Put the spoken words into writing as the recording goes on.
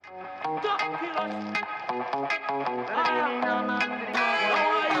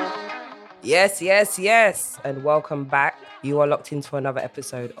Yes, yes, yes. And welcome back. You are locked into another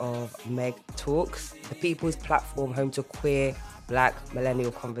episode of Meg Talks, the people's platform home to queer, black,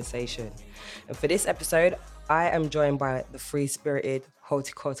 millennial conversation. And for this episode, I am joined by the free-spirited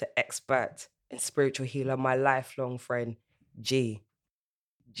horticulture expert and spiritual healer, my lifelong friend, G.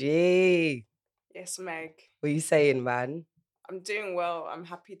 G, Yes, Meg. what are you saying, man? I'm doing well. I'm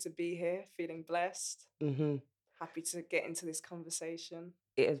happy to be here, feeling blessed. Mm-hmm. Happy to get into this conversation.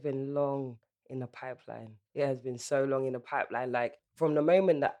 It has been long in the pipeline. It has been so long in the pipeline. Like from the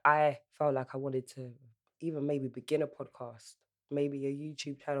moment that I felt like I wanted to even maybe begin a podcast, maybe a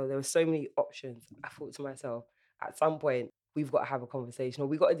YouTube channel, there were so many options. I thought to myself, at some point, we've got to have a conversation or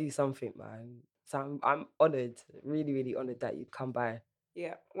we got to do something, man. So I'm honored, really, really honored that you'd come by.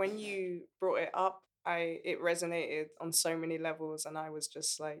 Yeah, when you brought it up, it resonated on so many levels, and I was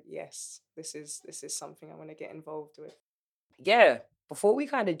just like, yes, this is something I want to get involved with. Yeah, before we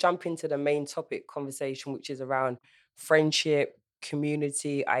kind of jump into the main topic conversation, which is around friendship,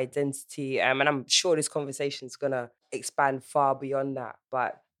 community, identity, and I'm sure this conversation is gonna expand far beyond that.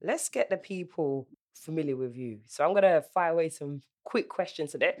 But let's get the people familiar with you. So I'm gonna fire away some quick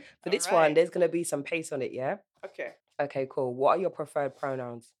questions today. For this one, Alright. there's gonna be some pace on it, yeah? Okay, Okay, cool. What are your preferred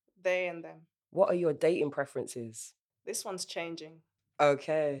pronouns? they and them. What are your dating preferences? This one's changing.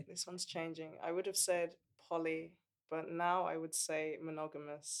 Okay, This one's changing. I would have said poly, but now I would say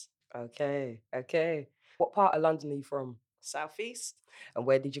monogamous. okay. What part of London are you from? Southeast, And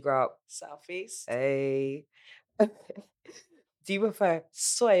where did you grow up? southeast, Hey. Do you prefer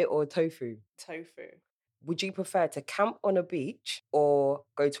soy or tofu? tofu. Would you prefer to camp on a beach or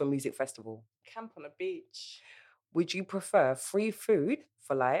go to a music festival? Camp on a beach. Would you prefer free food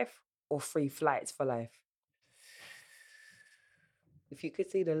for life or free flights for life? If you could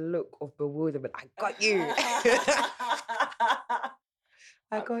see the look of bewilderment, I got you.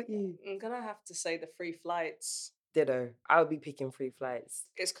 I got you. I'm gonna have to say the free flights. Ditto. I would be picking free flights.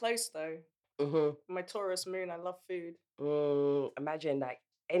 It's close though. Mm-hmm. My Taurus moon, I love food. Imagine like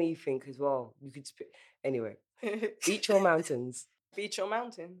anything as well. You could anyway. Beach or mountains? Beach or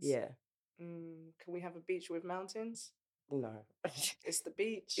mountains? Yeah. Can we have a beach with mountains? No. It's the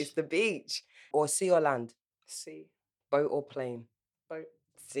beach. It's the beach. Or sea or land? Sea. Boat or plane? Boat.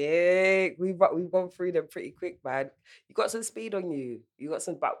 Sick. We've gone through them pretty quick, man. You got some speed on you. You got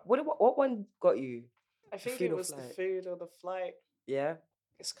some. But what one got you? I think food it or was the flight? food or the flight. Yeah.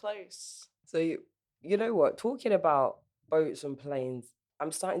 It's close. So you know what? Talking about boats and planes,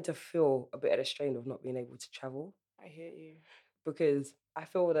 I'm starting to feel a bit of the strain of not being able to travel I hear you. because I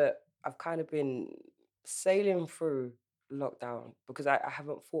feel that I've kind of been sailing through lockdown because I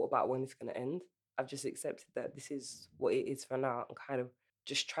haven't thought about when it's going to end. I've just accepted that this is what it is for now and kind of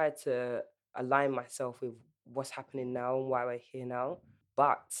just tried to align myself with what's happening now and why we're here now.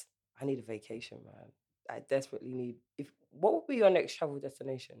 But I need a vacation, man. I desperately need. If what would be your next travel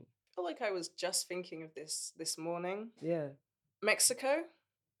destination? I feel like I was just thinking of this morning. Yeah. Mexico?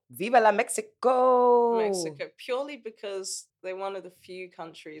 Viva la Mexico! Mexico. Purely because they're one of the few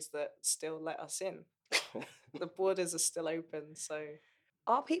countries that still let us in. The borders are still open, so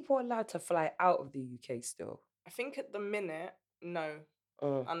Are people allowed to fly out of the UK still? I think at the minute, no.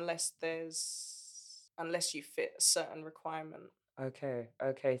 Uh, Unless you fit a certain requirement. okay.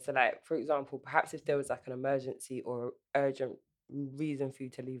 So, like, for example, perhaps if there was like an emergency or urgent reason for you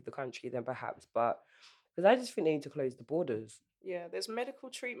to leave the country, then perhaps. But because I just think they need to close the borders. Yeah, there's medical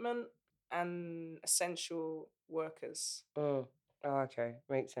treatment and essential workers. Oh, okay.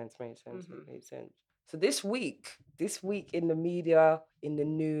 Makes sense. Makes sense. Mhm. Makes sense. So this week in the media, in the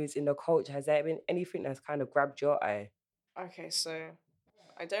news, in the culture, has there been anything that's kind of grabbed your eye? Okay, so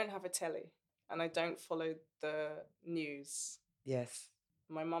I don't have a telly and I don't follow the news. Yes.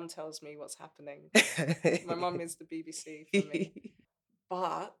 My mum tells me what's happening. My mum is the BBC for me.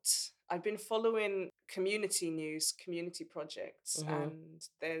 But I've been following community news, community projects, Mhm. and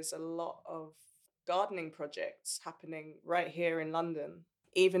there's a lot of gardening projects happening right here in London,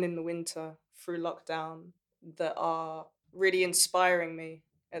 even in the winter through lockdown, that are really inspiring me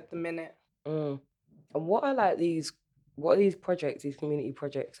at the minute. Mm. And what are these projects, these community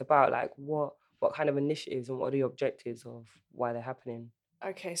projects about? Like what kind of initiatives and what are the objectives of why they're happening?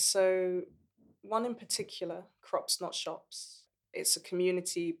 Okay, so one in particular, Crops Not Shops. It's a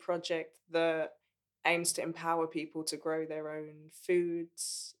community project that aims to empower people to grow their own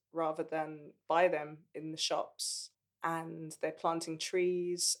foods rather than buy them in the shops. And they're planting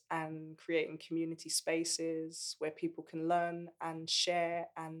trees and creating community spaces where people can learn and share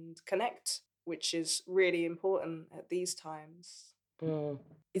and connect, which is really important at these times. Mm.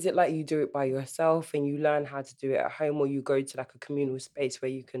 Is it like you do it by yourself and you learn how to do it at home, or you go to like a communal space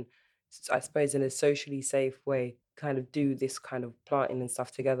where you can, I suppose, in a socially safe way, kind of do this kind of planting and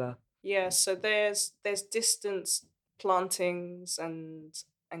stuff together? Yeah, so there's distance plantings and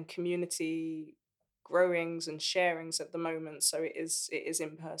community growings and sharings at the moment. So it is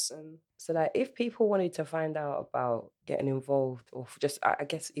in person. So, like, if people wanted to find out about getting involved, or just, I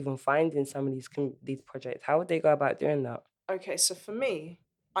guess, even finding some of these projects, how would they go about doing that? Okay, so for me,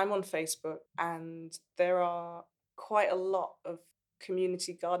 I'm on Facebook and there are quite a lot of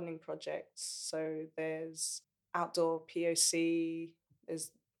community gardening projects. So there's Outdoor POC,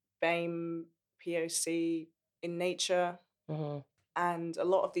 there's BAME POC in nature, Hmm. and a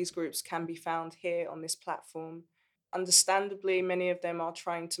lot of these groups can be found here on this platform. Understandably, many of them are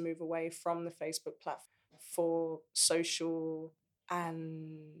trying to move away from the Facebook platform for social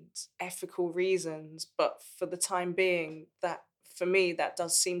and ethical reasons, but for the time being, that for me that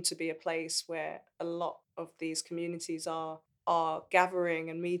does seem to be a place where a lot of these communities are gathering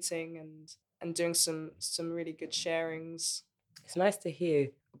and meeting and doing some really good sharings. It's nice to hear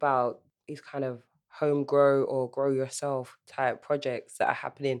about these kind of home grow or grow yourself type projects that are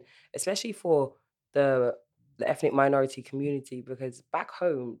happening, especially for the the ethnic minority community, because back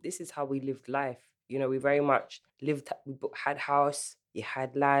home, this is how we lived life. We very much lived, had house, you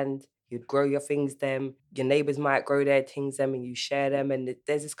had land, you'd grow your things them, your neighbors might grow their things them and you share them. And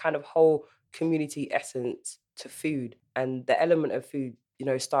there's this kind of whole community essence to food. And the element of food,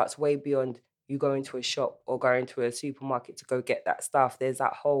 starts way beyond you go into a shop or go into a supermarket to go get that stuff. There's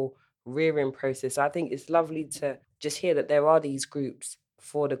that whole rearing process. I think it's lovely to just hear that there are these groups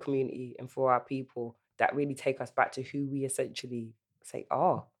for the community and for our people that really take us back to who we essentially say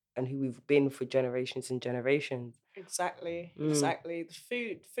are and who we've been for generations and generations. Exactly, Mm, exactly.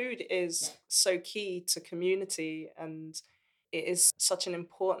 The food is so key to community, and it is such an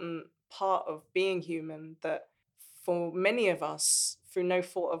important part of being human that for many of us, through no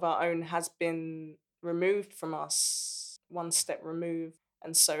fault of our own, has been removed from us, one step removed.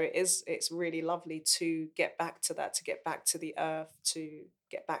 And so it's really lovely to get back to that, to get back to the earth, to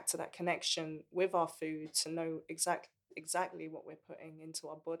get back to that connection with our food, to know exactly what we're putting into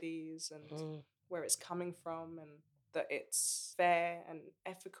our bodies and mm. where it's coming from, and that it's fair and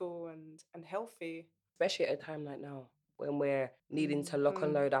ethical and healthy. Especially at a time like now when we're needing to lock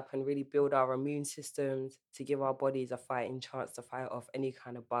and Hmm. load up and really build our immune systems to give our bodies a fighting chance to fight off any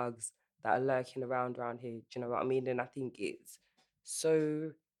kind of bugs that are lurking around here. Do you know what I mean? And I think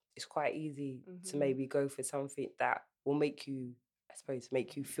so it's quite easy to Hmm. maybe go for something that will make you, I suppose,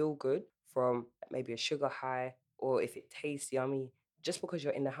 make you feel good from maybe a sugar high, or if it tastes yummy, just because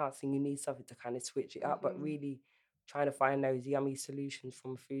you're in the house and you need something to kind of switch it up, but Hmm. really trying to find those yummy solutions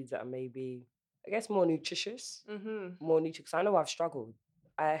from foods that are maybe, I guess, more nutritious, Hmm. more nutritious. I know I've struggled.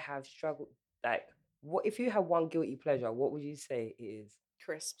 I have struggled. Like, what if you have one guilty pleasure? What would you say it is?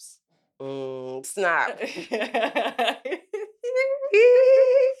 Crisps. Snap.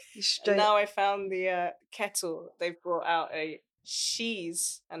 And Straight. now I found the kettle. They've brought out a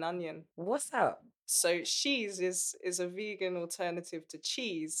cheese and onion. What's that? So cheese is a vegan alternative to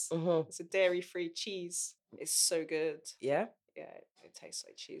cheese. Hmm. It's a dairy-free cheese. It's so good. Yeah, Yeah, it tastes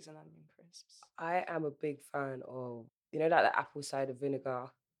like cheese and onion crisps. I am a big fan of, like the apple cider vinegar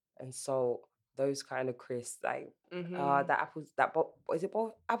and salt, those kind of crisps. Like, Mhm. that apples, what is it,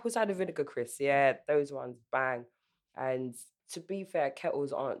 both apple cider vinegar crisps? Yeah, those ones, bang. And to be fair,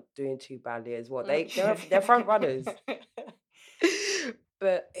 kettles aren't doing too badly as well. They're front runners.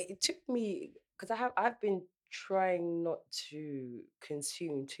 But it took me, because I've been trying not to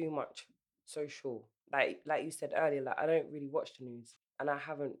consume too much social. Like you said earlier, like I don't really watch the news, and I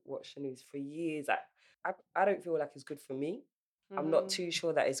haven't watched the news for years. I don't feel like it's good for me. I'm not Mhm. too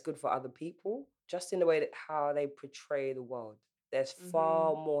sure that it's good for other people. Just in the way that how they portray the world. There's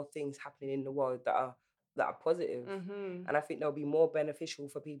far Mhm. more things happening in the world that are positive, Mhm. and I think they'll be more beneficial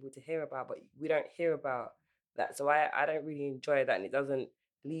for people to hear about. But we don't hear about that, so I don't really enjoy that, and it doesn't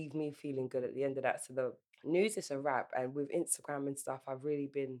leave me feeling good at the end of that. So the news is a wrap, and with Instagram and stuff, I've really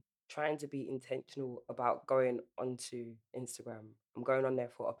been trying to be intentional about going onto Instagram. I'm going on there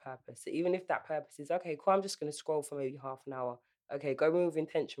for a purpose. So even if that purpose is okay, cool, I'm just going to scroll for maybe half an hour. Okay, go with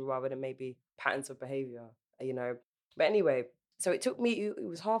intention rather than maybe patterns of behavior, you know. But anyway, so it took me, it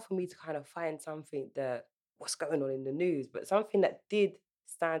was hard for me to kind of find something that what's going on in the news, but something that did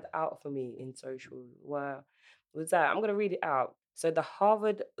stand out for me in social was that I'm going to read it out. So the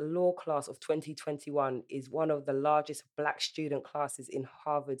Harvard Law class of 2021 is one of the largest Black student classes in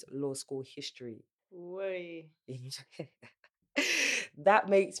Harvard's law school history. Way. That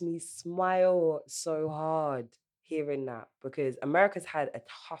makes me smile so hard hearing that because America's had a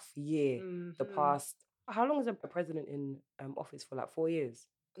tough year the Hmm. past. How long is a president in office for? Like 4 years.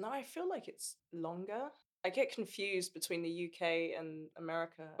 No, I feel like it's longer. I get confused between the UK and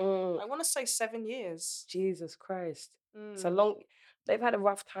America. Mm, I want to say 7 years. Jesus Christ. So Mm, long. They've had a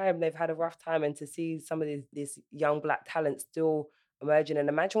rough time. They've had a rough time, and to see some of this young black talent still emerging, and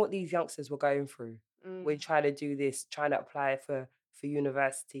imagine what these youngsters were going through when mm. trying to do this, trying to apply for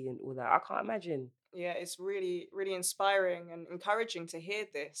university and all that. I can't imagine. Yeah, it's really, really inspiring and encouraging to hear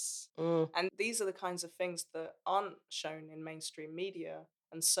this. Mm, And these are the kinds of things that aren't shown in mainstream media.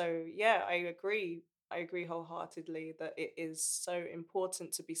 And so, yeah, I agree. I agree wholeheartedly that it is so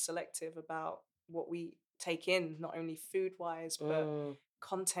important to be selective about what we take in, not only food wise, but mm.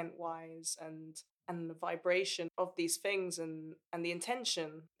 content wise and the vibration of these things and the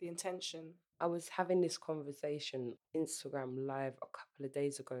intention. I was having this conversation Instagram live a couple of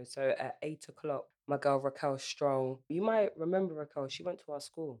days ago. So at 8 o'clock, my girl Raquel Strong, you might remember Raquel. She went to our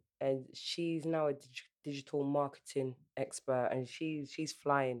school, and she's now a digital marketing expert, and she's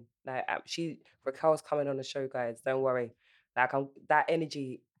flying. Like she Raquel's coming on the show, guys. Don't worry. Like that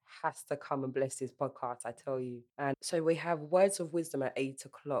energy has to come and bless this podcast. I tell you. And so we have words of wisdom at 8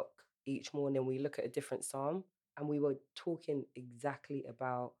 o'clock each morning. We look at a different psalm, and we were talking exactly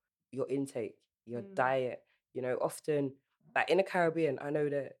about your intake, your Mm, diet. Often like in the Caribbean, I know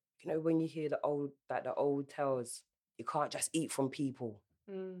that, when you hear the old tales, you can't just eat from people.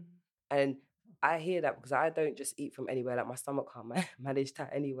 mm, And I hear that because I don't just eat from anywhere. Like my stomach can't manage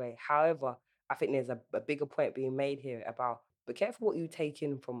that anyway. However, I think there's a bigger point being made here about be careful what you take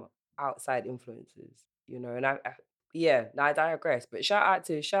in from outside influences. And yeah, now I digress. But shout out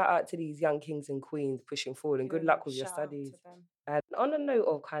to these young kings and queens pushing forward, and good yeah, luck with your shout out to studies. them. And on a note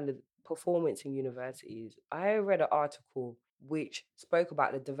of kind of performance in universities, I read an article which spoke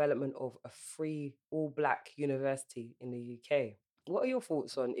about the development of a free all black university in the UK. What are your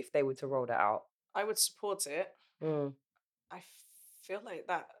thoughts on if they were to roll that out? I would support it. Mm, I feel like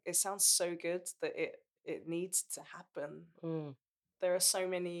that it sounds so good that it needs to happen. mm, There are so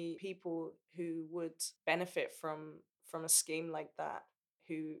many people who would benefit from a scheme like that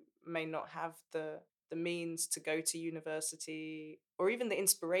who may not have the means to go to university or even the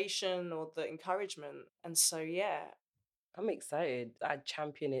inspiration or the encouragement. And so yeah, I'm excited. I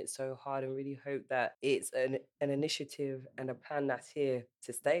champion it so hard and really hope that it's an initiative and a plan that's here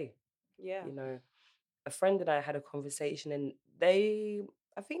to stay. yeah. You know, a friend and I had a conversation, and I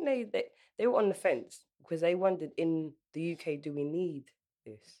think they were on the fence because they wondered, in the UK, do we need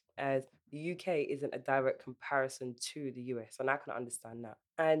this? As the UK isn't a direct comparison to the US, and I can understand that.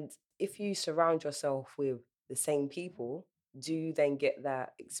 And if you surround yourself with the same people, do you then get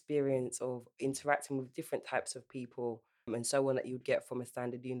that experience of interacting with different types of people and so on that you'd get from a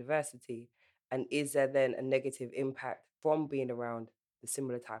standard university? And is there then a negative impact from being around the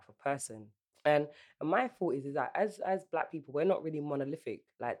similar type of person? And my thought is that as black people, we're not really monolithic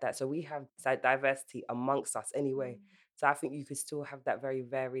like that. So we have diversity amongst us anyway. Mm. So I think you could still have that very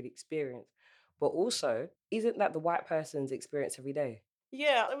varied experience. But also, isn't that the white person's experience every day?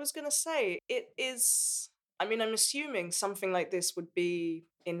 Yeah, I was gonna say it is. I mean, I'm assuming something like this would be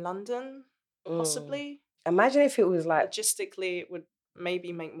in London, Mm. possibly. Imagine if it was like, Logistically, it would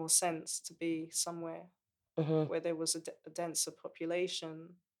maybe make more sense to be somewhere mhm, where there was a denser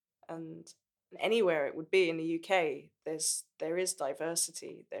population, and anywhere it would be in the UK. There is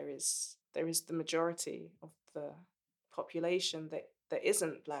diversity. There is the majority of the population that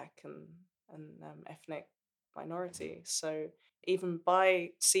isn't black and ethnic minority. So even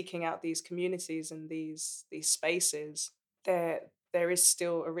by seeking out these communities and these spaces, there is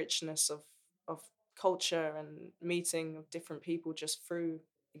still a richness of culture and meeting of different people just through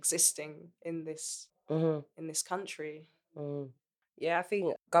existing mhm, in this country. mm. Yeah, I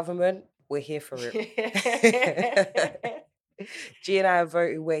think government, we're here for it. G and I are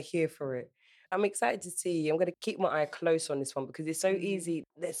voted, we're here for it. I'm excited to see. I'm going to keep my eye close on this one because it's so Mm. easy.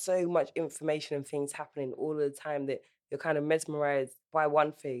 There's so much information and things happening all the time that you're kind of mesmerized by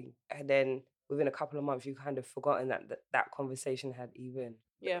one thing. And then within a couple of months, you've kind of forgotten that conversation had even.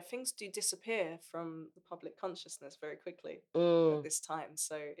 Yeah, things do disappear from the public consciousness very quickly at Mm. this time.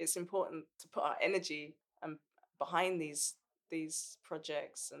 So it's important to put our energy behind these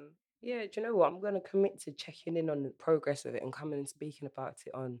projects and Yeah, do you know what? I'm going to commit to checking in on the progress of it and coming and speaking about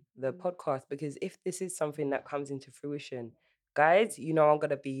it on the mm, podcast because if this is something that comes into fruition, guys, I'm going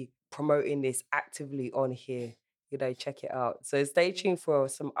to be promoting this actively on here. Check it out. So stay yeah. tuned for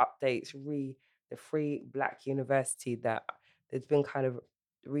some updates, the Free Black University that there's been kind of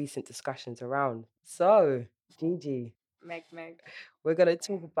recent discussions around. So, Gigi, Meg. we're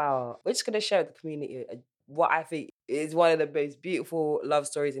just going to share with the community what I think is one of the most beautiful love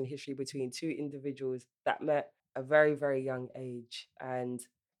stories in history between two individuals that met a very, very young age and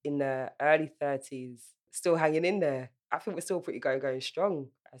in their early 30s, still hanging in there. I think we're still pretty going strong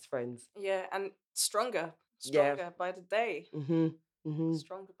as friends. Yeah, and stronger, Yeah. stronger by the day, Mm-hmm. Mm-hmm.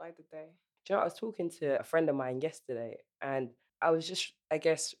 stronger by the day. Do you know, I was talking to a friend of mine yesterday, and I was just, I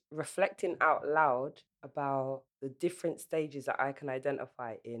guess, reflecting out loud about the different stages that I can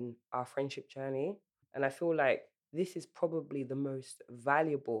identify in our friendship journey. And I feel like this is probably the most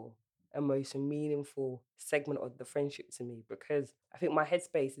valuable and most meaningful segment of the friendship to me because I think my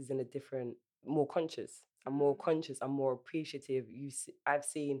headspace is in a different, more conscious. I'm more Mm. conscious. I'm more appreciative. I've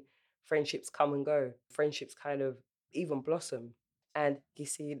seen friendships come and go. Friendships kind of even blossom, and you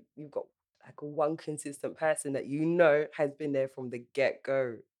see, you've got like one consistent person that you know has been there from the get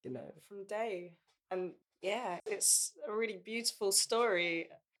go, you know. From day. And yeah, it's a really beautiful story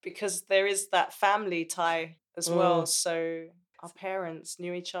because there is that family tie as well. Mm, So our parents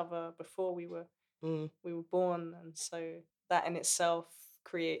knew each other before mm, we were born, and so that in itself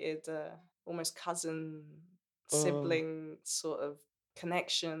created a almost cousin mm, sibling sort of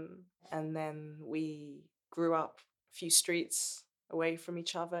connection. And then we grew up a few streets away from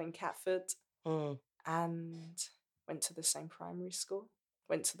each other in Catford mm. and went to the same primary school,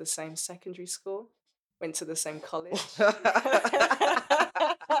 went to the same secondary school, went to the same college.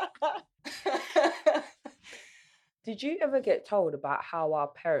 Did you ever get told about how our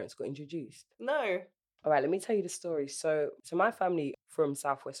parents got introduced? No. All right, let me tell you the story. So my family from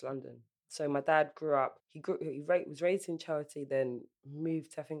Southwest London. So my dad grew up. Was raised in Chelsea, then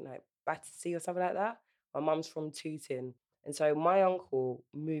moved to I think like Battersea or something like that. My mum's from Tooting, and so my uncle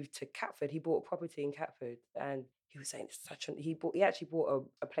moved to Catford. He bought a property in Catford, and he was saying it's such an he actually bought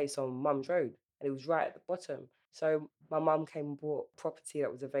a place on Mum's Road, and it was right at the bottom. So my mum came and bought property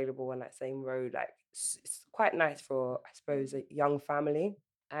that was available on that same road. Like it's quite nice for I suppose a young family,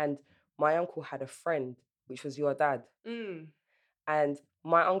 and my uncle had a friend, which was your dad. Mm. And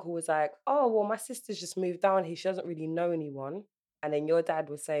my uncle was like, oh, well, my sister's just moved down here. She doesn't really know anyone. And then your dad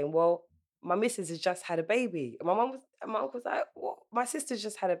was saying, well, my missus has just had a baby. And my uncle was like, well, my sister's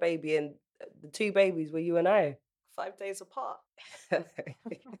just had a baby and the two babies were you and I. 5 days apart.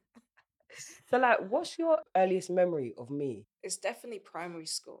 So like, what's your earliest memory of me? It's definitely primary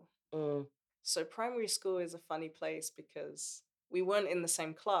school. Mm, So primary school is a funny place because we weren't in the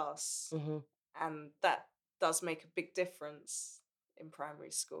same class, mm-hmm, and that does make a big difference in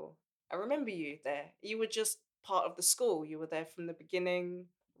primary school. I remember you there. You were just part of the school. You were there from the beginning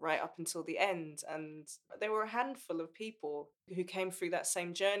right up until the end, and there were a handful of people who came through that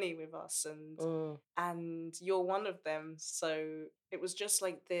same journey with us, mm, and you're one of them. So it was just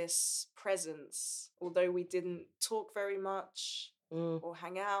like this presence, although we didn't talk very much mm. or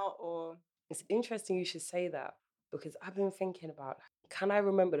hang out or It's interesting you should say that because I've been thinking about can I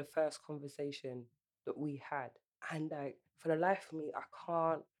remember the first conversation that we had? And like for the life of me, I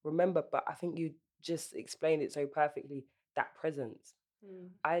can't remember, but I think you just explained it so perfectly. That presence. Mm.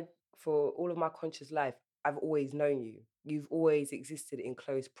 I for all of my conscious life, I've always known you. You've always existed in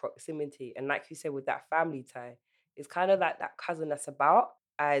close proximity. And like you said, with that family tie, it's kind of like that cousin that's about.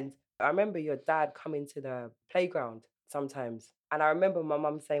 And I remember your dad coming to the playground sometimes. And I remember my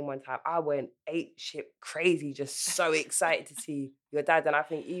mum saying one time, I went ape shit crazy, just so excited to see your dad. And I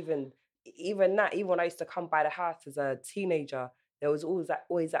think even when I used to come by the house as a teenager, there was always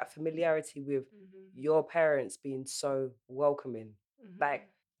that familiarity with Mhm. your parents being so welcoming. Mhm. Like,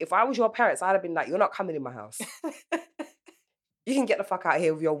 if I was your parents, I'd have been like, you're not coming in my house. You can get the fuck out of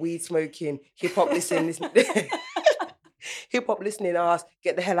here with your weed smoking, hip hop listening, hip hop listening ass.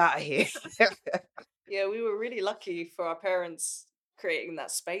 Get the hell out of here. Yeah, we were really lucky for our parents creating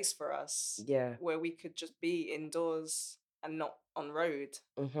that space for us Yeah. where we could just be indoors and not on road.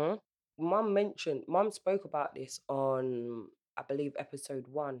 Mm-hmm. Mum spoke about this on, I believe, episode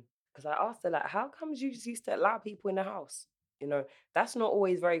 1. Because I asked her, like, how comes you just used to allow people in the house? You know, that's not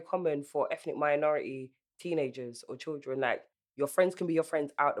always very common for ethnic minority teenagers or children. Like, your friends can be your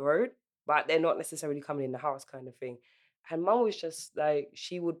friends out the road, but they're not necessarily coming in the house kind of thing. And mum was just like,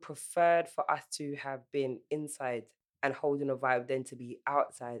 she would preferred for us to have been inside and holding a vibe than to be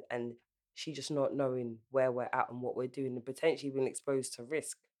outside. And she just not knowing where we're at and what we're doing and potentially being exposed to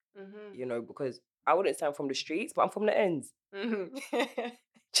risk, Hmm. you know, because I wouldn't say I'm from the streets, but I'm from the ends. Hmm.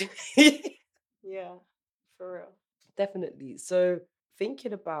 Yeah, for real. Definitely. So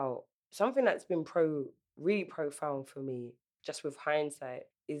thinking about something that's been really profound for me, just with hindsight,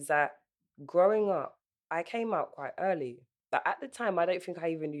 is that growing up, I came out quite early. But at the time, I don't think I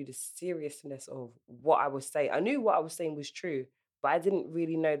even knew the seriousness of what I was saying. I knew what I was saying was true, but I didn't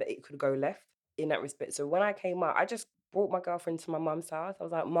really know that it could go left. in that respect. So when I came out, I just brought my girlfriend to my mum's house. I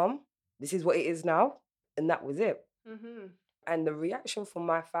was like, Mum, this is what it is now. And that was it. Mhm. And the reaction from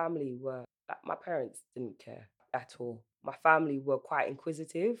my family were like my parents didn't care at all. My family were quite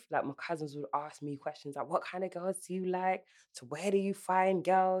inquisitive. Like my cousins would ask me questions like, what kind of girls do you like? So where do you find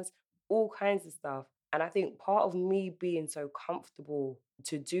girls? All kinds of stuff. And I think part of me being so comfortable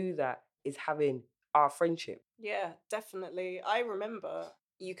to do that is having our friendship. Yeah, definitely. I remember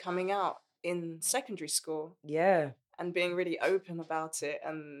you coming out in secondary school Yeah. and being really open about it.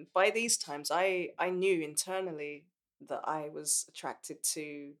 And by these times, I knew internally that I was attracted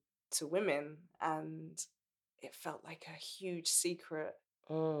to women, and it felt like a huge secret.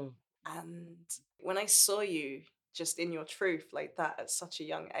 Mm, And when I saw you just in your truth like that at such a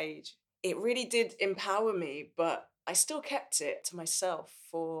young age, it really did empower me. But I still kept it to myself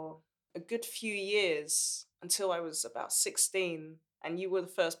for a good few years until I was about 16. And you were the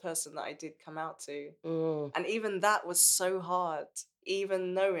first person that I did come out to. mm, And even that was so hard,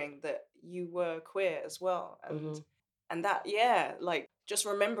 even knowing that you were queer as well. mhm, And that, yeah, like just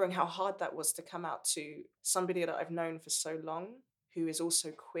remembering how hard that was to come out to somebody that I've known for so long who is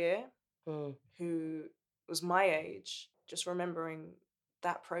also queer, mm. who was my age, just remembering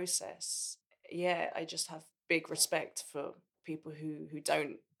that process. Yeah, I just have big respect for people who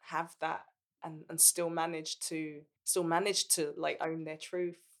don't have that, and still manage to like own their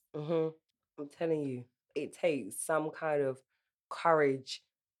truth. hmm I'm telling you, it takes some kind of courage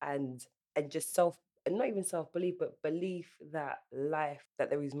and just and not even self belief, but belief that that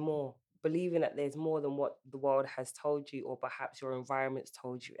there is more. Believing that there's more than what the world has told you, or perhaps your environment's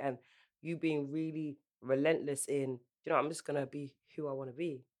told you, and you being really relentless in, I'm just gonna be who I want to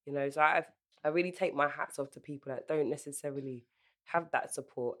be. So I really take my hats off to people that don't necessarily have that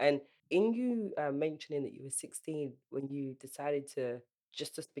support. And in you mentioning that you were 16 when you decided to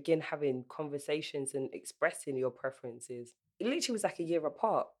just begin having conversations and expressing your preferences. It literally was like a year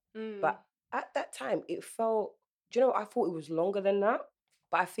apart. Mm, But at that time, it felt, I thought it was longer than that.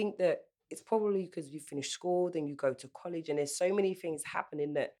 But I think that it's probably because you finish school, then you go to college, and there's so many things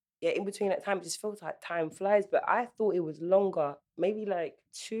happening that, yeah, in between that time, it just feels like time flies. But I thought it was longer, maybe like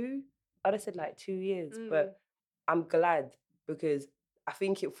I'd have said like 2 years. mm, But I'm glad because I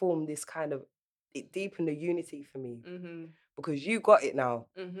think it formed this kind of, it deepened the unity for me mhm, because you got it now.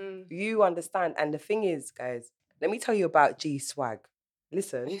 mhm. You understand. And the thing is, guys, let me tell you about G Swag.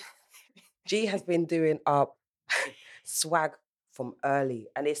 Listen, G has been doing up swag from early.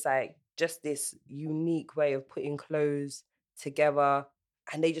 And it's like just this unique way of putting clothes together.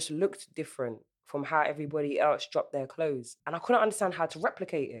 And they just looked different from how everybody else dropped their clothes. And I couldn't understand how to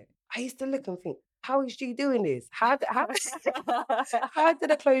replicate it. I used to look and think, how is G doing this? How did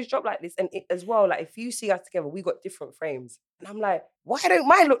the clothes drop like this? And as well, like if you see us together, we got different frames. And I'm like, why don't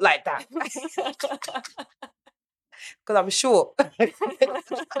mine look like that? Because I'm short.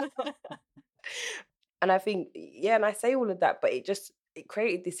 And I think, yeah, and I say all of that, but it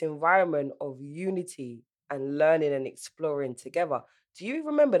created this environment of unity and learning and exploring together. Do you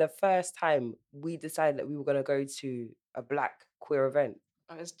remember the first time we decided that we were going to go to a Black queer event?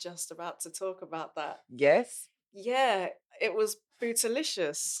 I was just about to talk about that. Yes. Yeah, it was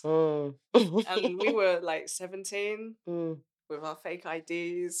Bootylicious. Mm. And we were like 17 Mm. with our fake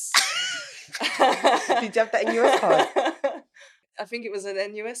IDs. Did you have that in your card? I think it was an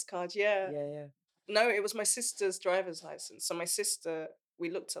NUS card, yeah. Yeah, yeah. No, it was my sister's driver's license. So my sister, we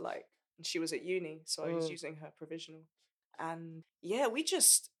looked alike, and she was at uni, so I was Mm. using her provisional. And yeah, we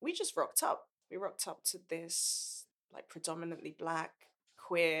just rocked up. We rocked up to this like predominantly Black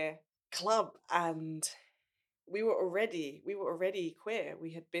queer club, and we were already queer.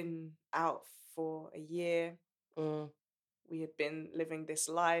 We had been out for a year. Mm. We had been living this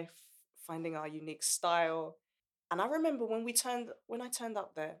life, finding our unique style. And I remember when I turned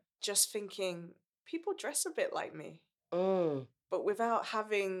up there, just thinking, people dress a bit like me, Mm. but without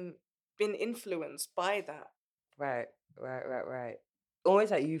having been influenced by that. Right, right.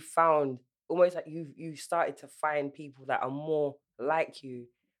 Almost like you started to find people that are more like you,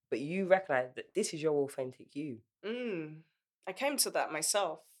 but you recognize that this is your authentic you. Mm. I came to that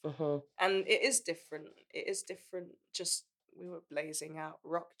myself. Mm-hmm. And it is different. It is different. Just we were blazing out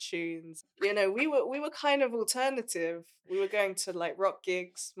rock tunes. We were kind of alternative. We were going to like rock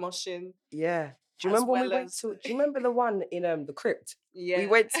gigs, moshing, Yeah. Do you as remember when we well went as to? Do you remember the one in the crypt? We yeah.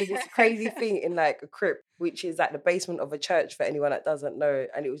 went to this crazy thing in like a crypt, which is like the basement of a church for anyone that doesn't know.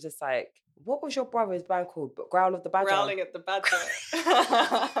 And it was just like, what was your brother's band called? But Growl of the Badger. Growling at the badger.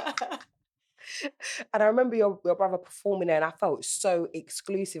 And I remember your brother performing there, and I felt so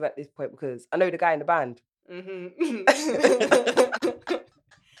exclusive at this point because I know the guy in the band. Mhm.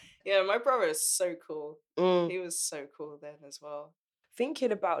 Yeah, my brother is so cool. Mm. He was so cool then as well.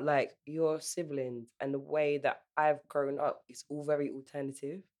 Thinking about like your siblings and the way that I've grown up, it's all very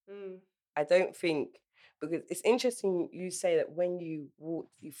alternative. Mm, I don't think because it's interesting you say that when you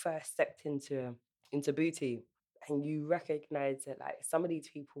first stepped into booty and you recognize that like some of these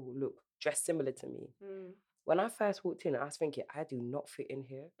people look dressed similar to me. mm. When I first walked in, I was thinking, I do not fit in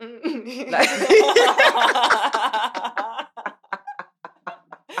here. Like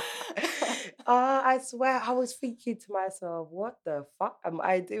Mm. I swear I was thinking to myself, what the fuck am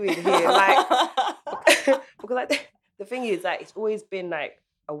I doing here? Like because like the thing is like it's always been like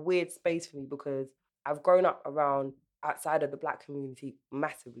a weird space for me because I've grown up around outside of the black community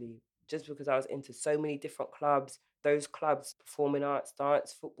massively just because I was into so many different clubs. Those clubs, performing arts,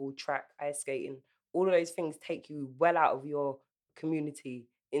 dance, football, track, ice skating, all of those things take you well out of your community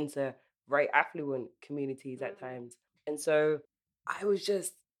into very affluent communities at Mm, times. And so I was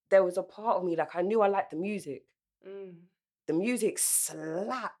just there was a part of me like I knew I liked the music. mm, The music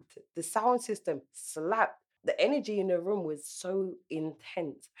slapped. The sound system slapped. The energy in the room was so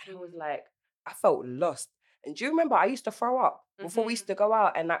intense. And I was mm, like, I felt lost. And do you remember I used to throw up before we used mhm, to go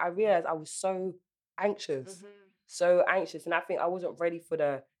out? And like, I realized I was so anxious. mhm. So anxious. And I think I wasn't ready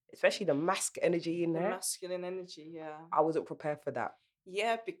for especially the mask energy in The there. masculine energy, yeah. I wasn't prepared for that.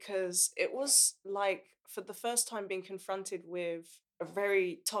 Yeah, because it was like for the first time being confronted with a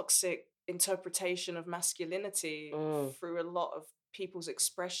very toxic interpretation of masculinity Mm, through a lot of people's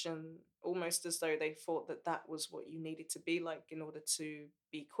expression, almost as though they thought that that was what you needed to be like in order to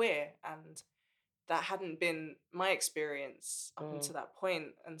be queer. And that hadn't been my experience up mm, until that point.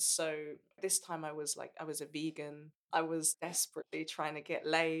 And so this time I was a vegan. I was desperately trying to get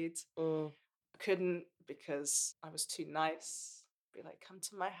laid. mm. I couldn't because I was too nice. Be like, come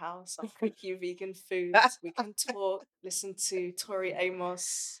to my house, I'll cook you vegan foods. We can talk, listen to Tori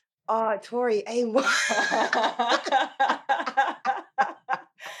Amos. Oh, Tori Amos.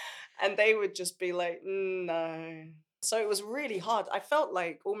 And they would just be like, no. So it was really hard. I felt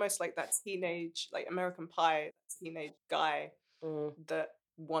like almost like that teenage, like American Pie, teenage guy Mm, that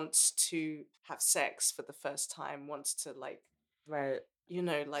wants to have sex for the first time, wants to like, right.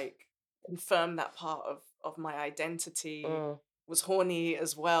 like confirm that part of my identity, Mm, was horny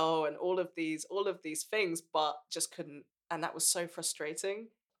as well, and all of these things, but just couldn't. And that was so frustrating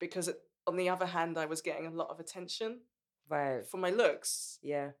because on the other hand, I was getting a lot of attention right. for my looks,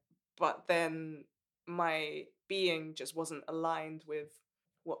 Yeah. but then my being just wasn't aligned with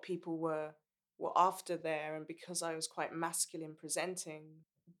what people were after there. And because I was quite masculine presenting,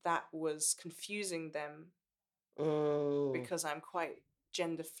 that was confusing them Mm, because I'm quite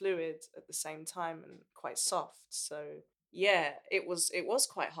gender fluid at the same time and quite soft. So yeah, it was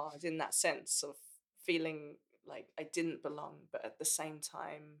quite hard in that sense of feeling like I didn't belong, but at the same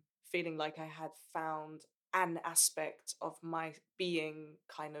time feeling like I had found an aspect of my being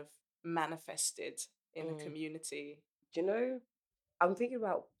kind of manifested in the mm. community. Do you know? I'm thinking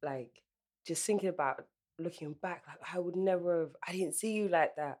about like just thinking about looking back. Like I would never have. I didn't see you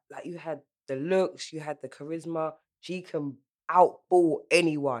like that. Like you had the looks, you had the charisma. She can outball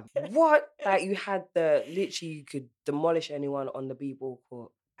anyone. What? Like you had the literally you could demolish anyone on the b-ball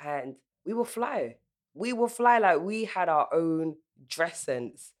court, and we were fly. We were fly. Like we had our own dress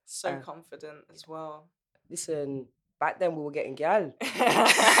sense. So confident as well. Listen, back then we were getting gal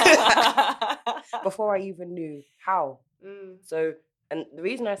before I even knew how. Mm, So, and the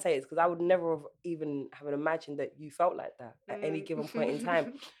reason I say it is because I would never have even have imagined that you felt like that at any given point in time.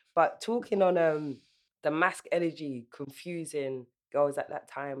 mm. But talking on the mask energy confusing girls at that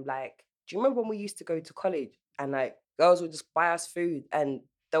time, like, do you remember when we used to go to college and like girls would just buy us food and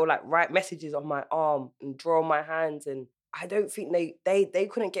they would like write messages on my arm and draw on my hands and I don't think they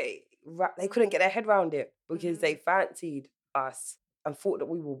couldn't they couldn't get their head around it because they Mhm. fancied us and thought that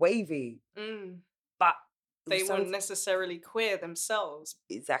we were wavy. Mm. But it They was weren't necessarily queer themselves,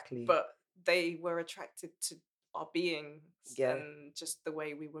 exactly. but they were attracted to our beings Yeah. and just the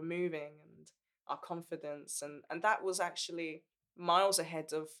way we were moving and our confidence, and that was actually miles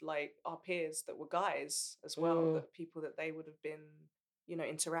ahead of like our peers that were guys as well, Mm, that people that they would have been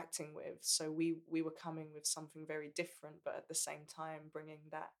interacting with. So we were coming with something very different, but at the same time bringing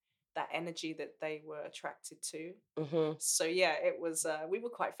that energy that they were attracted to. mhm. So yeah, it was we were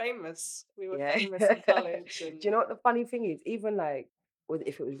quite famous. We were Yeah. famous in college. Do And you know what the funny thing is? Even like with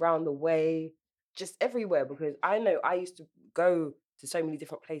if it was round the way, just everywhere, because I know I used to go to so many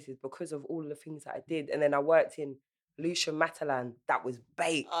different places because of all of the things that I did. And then I worked in Lucia Matalan. That was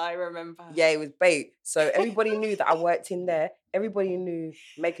bait. I remember. Yeah, it was bait. So everybody knew that I worked in there. Everybody knew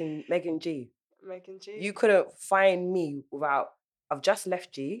Megan G. Megan You G. couldn't find me without I've just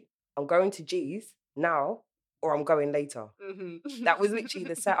left G. I'm going to G's now or I'm going later. That was literally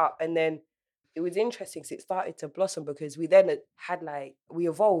the setup. And then it was interesting because it started to blossom because we then had we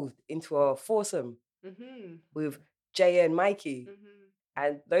evolved into a foursome with Jay and Mikey.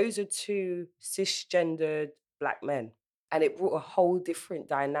 And those are two cisgendered black men. And it brought a whole different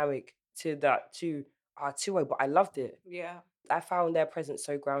dynamic to our two-way, but I loved it. Yeah. I found their presence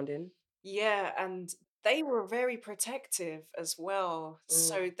so grounding. Yeah, and they were very protective as well.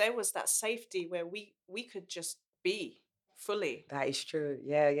 So there was that safety where we could just be fully. That is true.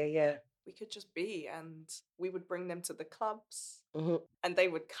 Yeah. We could just be, and we would bring them to the clubs, Mhm. and they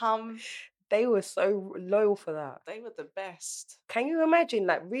would come. They were so loyal for that. They were the best. Can you imagine,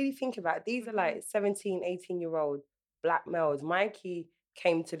 really think about it. These are 17, 18-year-old black males. Mikey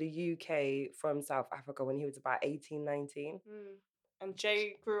came to the UK from South Africa when he was about 18, 19. And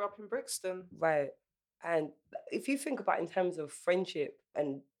Jay grew up in Brixton. Right. And if you think about in terms of friendship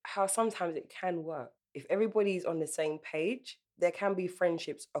and how sometimes it can work, if everybody's on the same page, there can be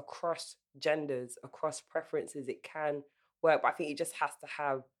friendships across genders, across preferences. It can work, but I think it just has to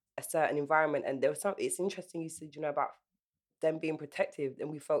have a certain environment. And it's interesting you said, about them being protective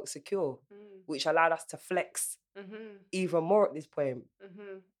and we felt secure, which allowed us to flex even more at this point.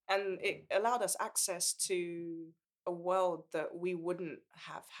 And it allowed us access to a world that we wouldn't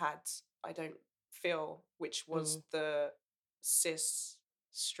have had, I don't feel, which was the cis,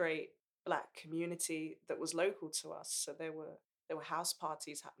 straight, black community that was local to us. So there were house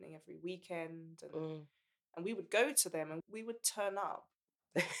parties happening every weekend, and we would go to them and we would turn up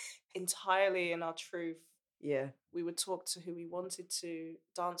entirely in our truth. Yeah. We would talk to who we wanted to,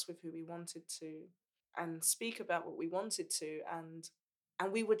 dance with who we wanted to, and speak about what we wanted to, and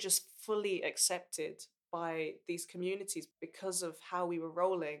we were just fully accepted by these communities because of how we were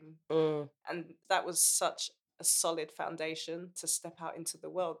rolling. And that was such a solid foundation to step out into the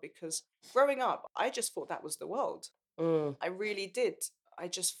world, because growing up, I just thought that was the world. I really did. I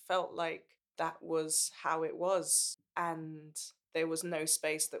just felt like that was how it was. And there was no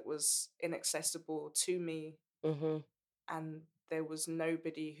space that was inaccessible to me. And there was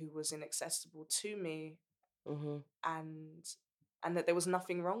nobody who was inaccessible to me. And that there was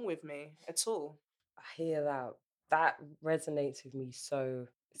nothing wrong with me at all. I hear that. That resonates with me so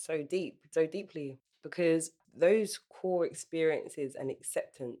deeply, because those core experiences and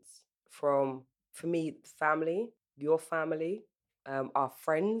acceptance from, for me, family, your family, our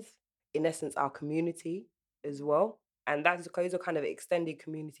friends, in essence, our community as well. And those are kind of extended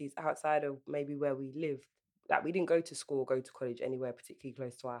communities outside of maybe where we lived. Like, we didn't go to school or go to college anywhere particularly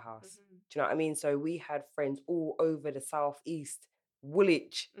close to our house. Do you know what I mean? So we had friends all over the southeast,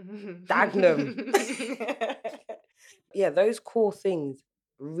 Woolwich, Dagenham. Yeah, those core things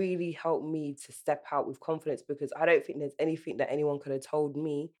really helped me to step out with confidence, because I don't think there's anything that anyone could have told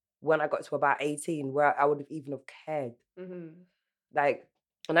me when I got to about 18 where I would have even have cared.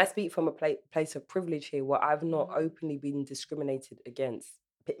 And I speak from a place of privilege here, where I've not openly been discriminated against.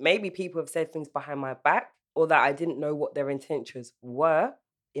 Maybe people have said things behind my back, or that I didn't know what their intentions were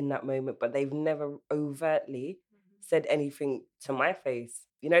in that moment, but they've never overtly said anything to my face.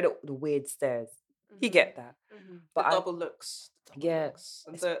 You know, the weird stares. You get that. But the double looks. Yeah.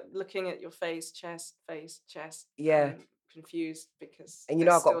 And the looking at your face, chest. Yeah. Confused because. And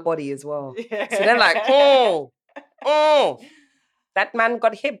I've got body as well. Yeah. So they're like, that man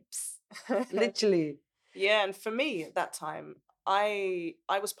got hips. Literally. Yeah, and for me at that time, I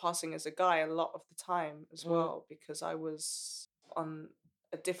was passing as a guy a lot of the time as well, because I was on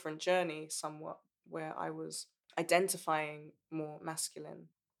a different journey somewhat, where I was identifying more masculine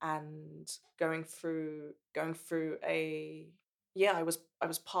and going through I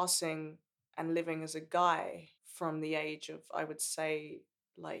was passing and living as a guy from the age of, I would say,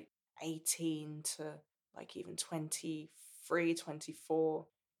 18 to even 23, 24,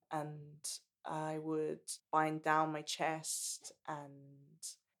 and I would bind down my chest and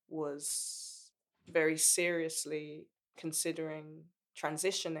was very seriously considering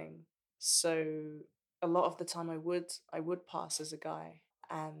transitioning. So a lot of the time I would pass as a guy,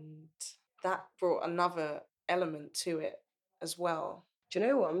 and that brought another element to it as well. Do you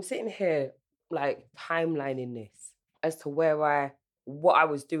know what? I'm sitting here timelining this as to what I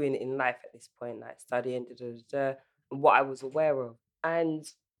was doing in life at this point, studying, and what I was aware of. And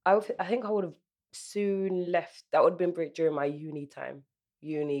I think I would have soon left. That would have been during my uni time.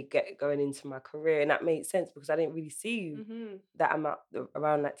 Going into my career, and that made sense because I didn't really see you that amount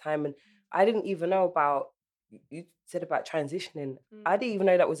around that time, and I didn't even know about. You said about transitioning. I didn't even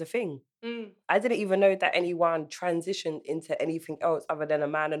know that was a thing. I didn't even know that anyone transitioned into anything else other than a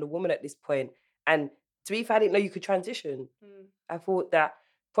man and a woman at this point. And to be fair, I didn't know you could transition. I thought that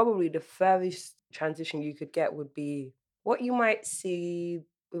probably the furthest transition you could get would be what you might see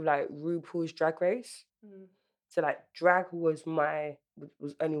with like RuPaul's Drag Race. Mm. So like drag was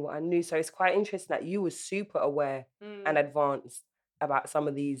only what I knew. So it's quite interesting that you were super aware and Mm. advanced about some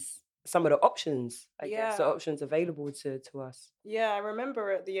of the options, I guess, the Yeah. options available to us. Yeah, I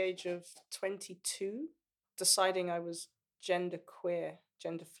remember at the age of 22 deciding I was gender queer,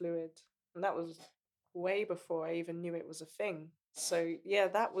 gender fluid. And that was way before I even knew it was a thing. So, yeah,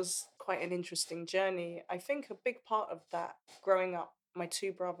 that was quite an interesting journey. I think a big part of that growing up, my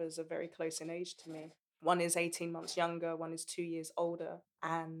two brothers are very close in age to me. One is 18 months younger, one is 2 years older.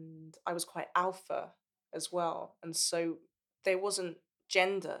 And I was quite alpha as well. And so there wasn't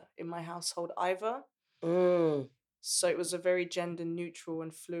gender in my household either. Mm, So it was a very gender neutral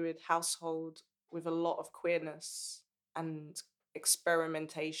and fluid household with a lot of queerness and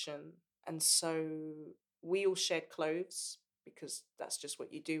experimentation. And so we all shared clothes because that's just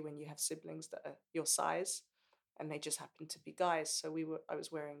what you do when you have siblings that are your size. And they just happened to be guys. So I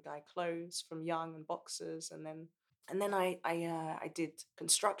was wearing guy clothes from young and boxers. And then I did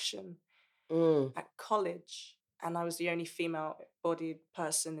construction mm, at college, and I was the only female bodied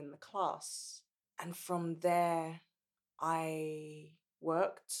person in the class. And from there, I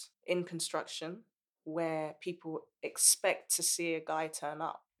worked in construction where people expect to see a guy turn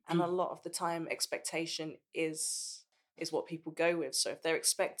up. And a lot of the time expectation is what people go with. So if they're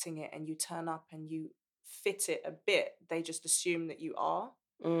expecting it and you turn up and you fit it a bit, they just assume that you are.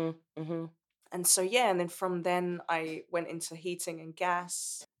 mm. And so yeah, and then from then I went into heating and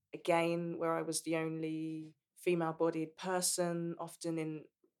gas again, where I was the only female bodied person, often in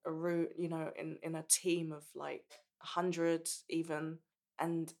a route, in a team of like 100 even.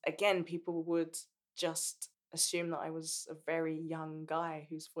 And again, people would just assume that I was a very young guy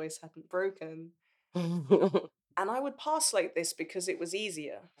whose voice hadn't broken. And I would pass like this because it was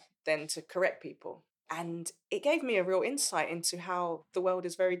easier than to correct people. And it gave me a real insight into how the world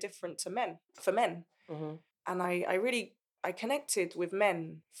is very different for men. Mhm. And I connected with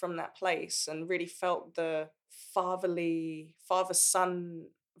men from that place and really felt the father son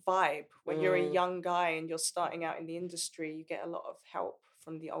vibe. When you're a Mm. young guy and you're starting out in the industry, you get a lot of help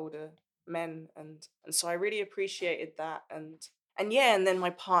from the older men, and so I really appreciated that. And yeah, and then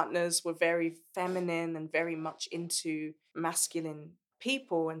my partners were very feminine and very much into masculine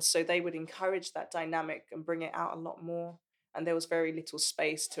people, and so they would encourage that dynamic and bring it out a lot more. And there was very little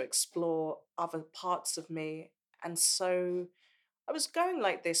space to explore other parts of me. And so I was going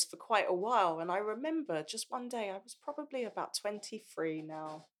like this for quite a while. And I remember just one day, I was probably about 23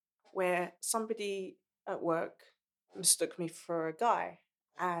 now, where somebody at work mistook me for a guy.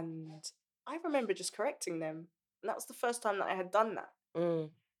 And I remember just correcting them. And that was the first time that I had done that. Mm.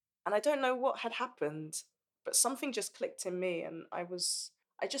 And I don't know what had happened, but something just clicked in me. And I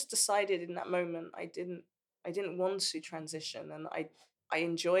just decided in that moment I didn't want to transition. And I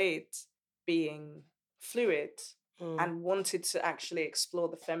enjoyed being fluid Mm. and wanted to actually explore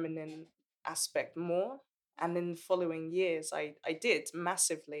the feminine aspect more. And in the following years, I did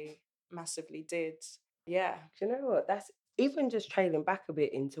massively, massively did. Yeah. Do you know what? That's even just trailing back a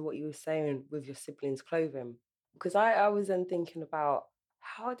bit into what you were saying with your siblings' clothing. Because I was then thinking about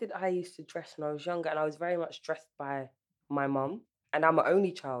how did I used to dress when I was younger, and I was very much dressed by my mum, and I'm an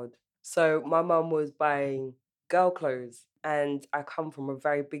only child. So my mum was buying girl clothes, and I come from a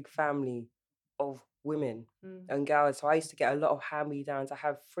very big family of women Mm. and girls. So I used to get a lot of hand-me-downs. I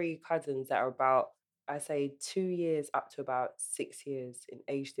have three cousins that are about, I say, 2 years up to about 6 years in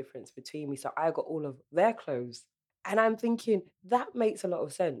age difference between me. So I got all of their clothes. And I'm thinking that makes a lot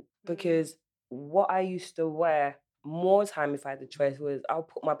of sense Mm. because what I used to wear more time if I had the choice was I'll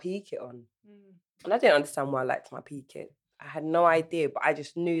put my PE kit on. Mm. And I didn't understand why I liked my PE kit. I had no idea, but I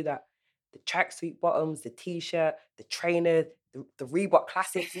just knew that the tracksuit bottoms, the t-shirt, the trainers, the Reebok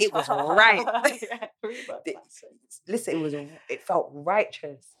classics, it was right. Yeah, Reebok The- classics. Listen, it felt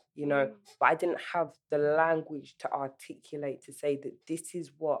righteous, Mm. but I didn't have the language to articulate to say that this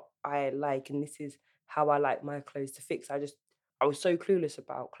is what I like and this is how I like my clothes to fix. I was so clueless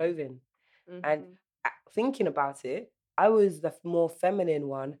about clothing. And Mhm. thinking about it, I was the more feminine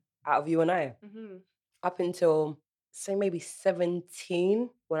one out of you and I Mhm. up until say maybe 17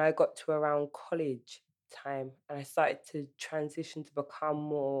 when I got to around college time and I started to transition to become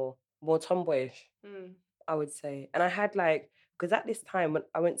more tomboyish. Mm. I would say. And I had like, because at this time when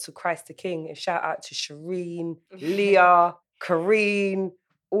I went to Christ the King, and shout out to Shireen, Leah, Kareen,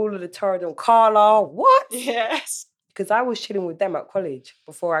 all of the Torridon, Carla, what? Yes. Because I was chilling with them at college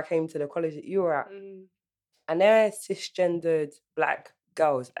before I came to the college that you were at. Mm. And they're cisgendered black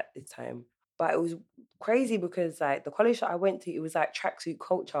girls at this time. But it was crazy because like the college that I went to, it was like tracksuit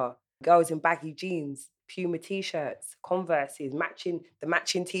culture. Girls in baggy jeans, Puma t-shirts, Converses,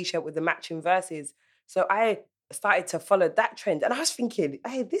 matching t-shirt with the matching verses. So I started to follow that trend, and I was thinking,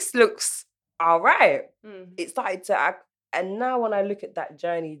 hey, this looks all right. Mm. It started to act, and now when I look at that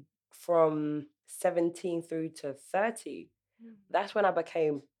journey from 17 through to 30, Mm. that's when I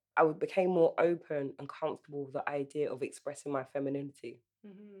became more open and comfortable with the idea of expressing my femininity.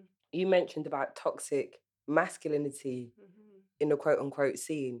 Mhm. You mentioned about toxic masculinity Mhm. in the quote unquote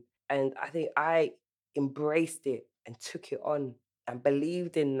scene. And I think I embraced it and took it on and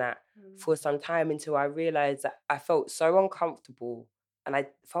believed in that Mm. for some time until I realized that I felt so uncomfortable and I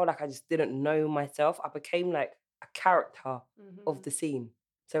felt like I just didn't know myself. I became like a character of Mhm. the scene.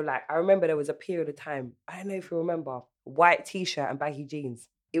 So like I remember there was a period of time, I don't know if you remember, white t-shirt and baggy jeans.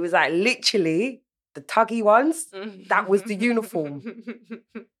 It was like literally the tuggy ones, that was the uniform.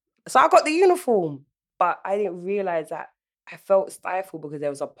 So I got the uniform, but I didn't realize that I felt stifled because there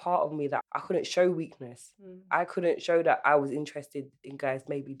was a part of me that I couldn't show weakness. Mm. I couldn't show that I was interested in guys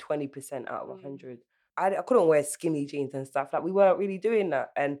maybe 20% out of Mm. 100. I couldn't wear skinny jeans and stuff. Like we weren't really doing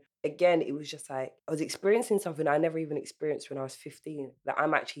that. And again, it was just like I was experiencing something I never even experienced when I was 15, that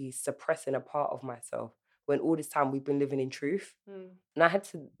I'm actually suppressing a part of myself when all this time we've been living in truth. Mm. And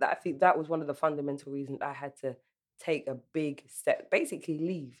I think that was one of the fundamental reasons I had to take a big step, basically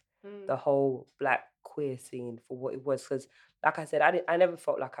leave the Mm. whole black queer scene for what it was. Because, like I said, I never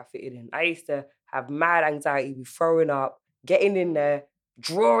felt like I fitted in. I used to have mad anxiety with throwing up, getting in there,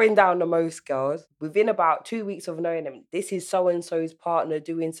 drawing down the most girls. Within about 2 weeks of knowing them, this is so and so's partner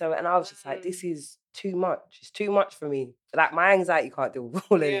doing so, and I was just like, this Mm. is too much. It's too much for me. Like my anxiety can't deal with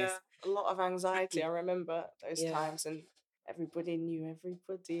all of Yeah, this. a lot of anxiety. I remember those Yeah. times, and everybody knew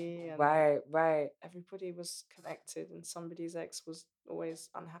everybody, and Right, right. everybody was connected, and somebody's ex was always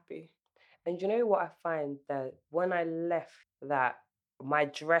unhappy. And you know what I find that when I left that, my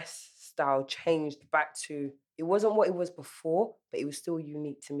dress style changed back to it wasn't what it was before, but it was still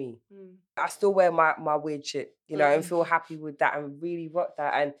unique to me. Mm. I still wear my weird shit, and Mm. feel happy with that and really rock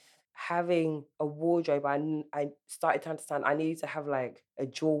that. And having a wardrobe, I started to understand I needed to have like a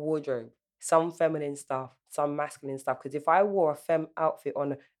dual wardrobe, some feminine stuff, some masculine stuff. Because if I wore a femme outfit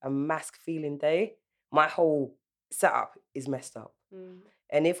on a mask feeling day, my whole setup is messed up. Mm.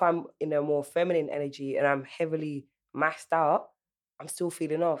 And if I'm in a more feminine energy and I'm heavily maxed out, I'm still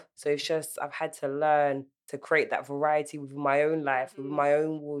feeling off. So it's just I've had to learn to create that variety within my own life, within Mhm. my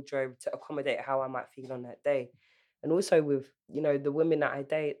own wardrobe to accommodate how I might feel on that day. And also with, the women that I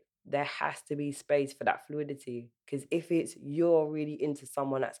date, there has to be space for that fluidity. Because if it's you're really into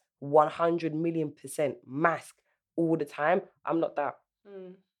someone that's 100 million% mask all the time, I'm not that.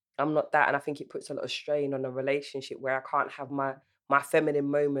 Mm. I'm not that, and I think it puts a lot of strain on a relationship where I can't have my feminine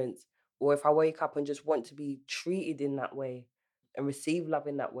moments, or if I wake up and just want to be treated in that way and receive love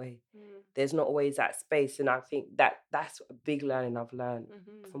in that way, Mm. there's not always that space, and I think that's a big learning I've learned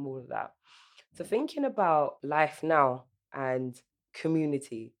Mhm. from all of that. So thinking about life now and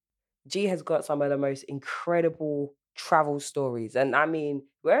community, G has got some of the most incredible travel stories, and I mean,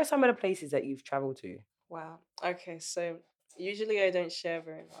 where are some of the places that you've traveled to? Wow. Okay, so usually I don't share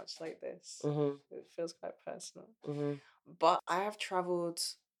very much like this. Mhm, It feels quite personal. mhm, But I have traveled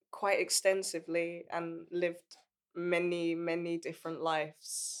quite extensively and lived many, many different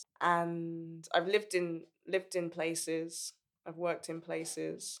lives. And I've lived in places, I've worked in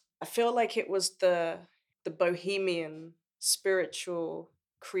places. I feel like it was the bohemian, spiritual,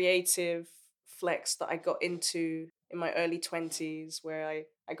 creative flex that I got into in my early 20s, where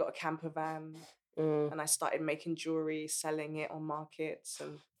I got a camper van mm, and I started making jewelry, selling it on markets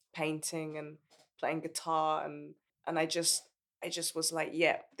and painting and playing guitar, and I just was like,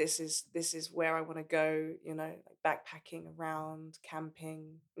 yeah, this is where I want to go, like backpacking around,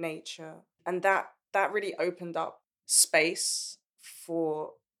 camping, nature. And that really opened up space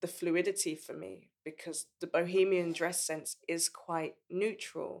for the fluidity for me, because the bohemian dress sense is quite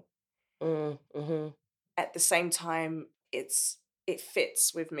neutral. mhm, At the same time, it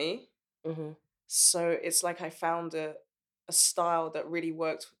fits with me. mhm. So it's like I found a style that really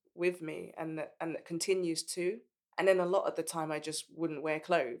worked with me, and that continues to. And then a lot of the time I just wouldn't wear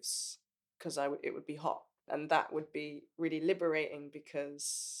clothes because it would be hot, and that would be really liberating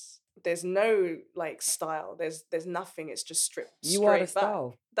because there's no like style. There's nothing. It's just stripped You are the straight back.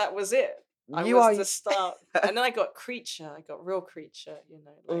 style. That was it. I You was are the you. style. And then I got creature. I got real creature,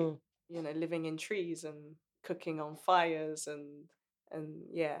 like, Mm. living in trees and cooking on fires and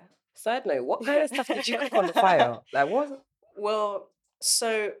yeah. Side note, what kind of stuff did you cook on the fire? Like what? Well,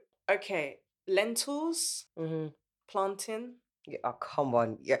 so okay, lentils, Mhm, plantain, Yeah, oh, come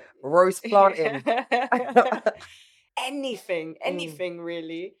on. Yeah. Roast planting. Anything, Mm. anything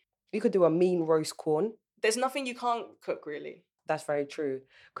really. You could do a mean roast corn. There's nothing you can't cook really. That's very true.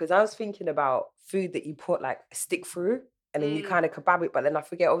 Because I was thinking about food that you put like a stick through and then you Mm. kind of kebab it, but then I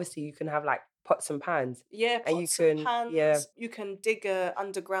forget, obviously, you can have like pots and pans Yeah, and you pots and can, yeah. pans. You can dig a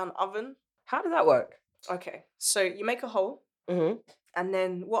underground oven. How does that work? Okay, so you make a hole, Mm-hmm. and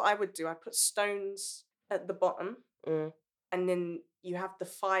then what I would do, I put stones at the bottom, Mm. and then you have the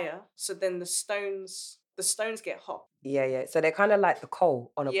fire. So then the stones get hot. Yeah, yeah. So they're kind of like the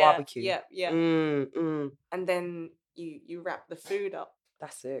coal on a Yeah, barbecue. yeah, yeah. Mm. And then you wrap the food up,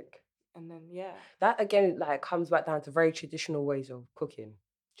 That's sick. and then yeah. That again, like, comes back down to very traditional ways of cooking.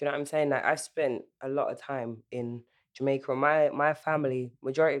 Do you know what I'm saying? Like, I've spent a lot of time in Jamaica. My family,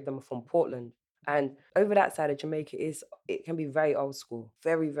 majority of them are from Portland, and over that side of Jamaica it can be very old school,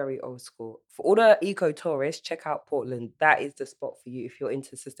 very very old school. For all the eco tourists, check out Portland. That is the spot for you if you're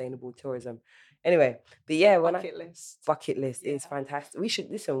into sustainable tourism. Anyway, but yeah, when I Bucket list. bucket list is Yeah. fantastic. We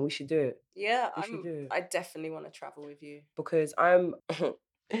should listen. We should do it. Yeah, We should do it I definitely want to travel with you. because I'm.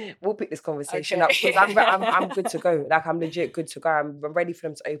 We'll pick this conversation up because I'm Okay. good to go. Like, I'm legit good to go. I'm ready for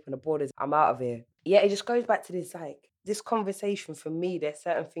them to open the borders. I'm out of here. Yeah, it just goes back to this, like, this conversation for me. There's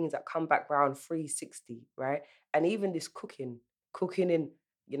certain things that come back round 360, right? And even this cooking in,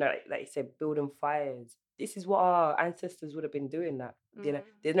 like you said, building fires. This is what our ancestors would have been doing. That,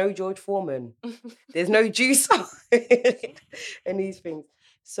 there's no George Foreman, Mm. there's no juice and these things.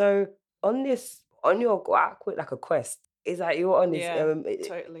 So on your I call it like a quest. It's like you're on this Yeah,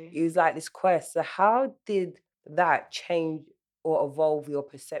 totally. it was like this quest. So how did that change or evolve your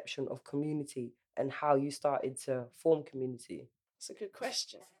perception of community and how you started to form community? It's a good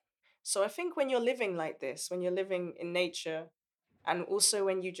question. So I think when you're living like this, when you're living in nature, and also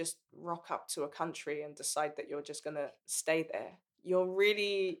when you just rock up to a country and decide that you're just gonna stay there, you're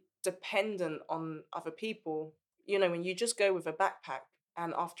really dependent on other people. When you just go with a backpack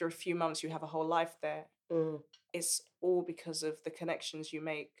and after a few months you have a whole life there, Mm, it's all because of the connections you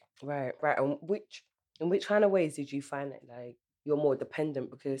make. right, right. And in which kind of ways did you find it like you're more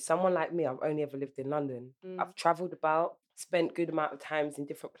dependent? Because someone like me, I've only ever lived in London. Mm. I've traveled about, spent good amount of times in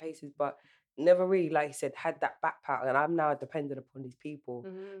different places, but never really, like you said, had that backpack. And I'm now dependent upon these people.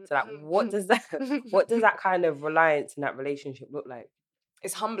 So, like, what Mhm. does that what does that kind of reliance in that relationship look like?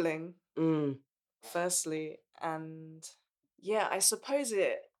 It's humbling, Mm, firstly, and yeah, I suppose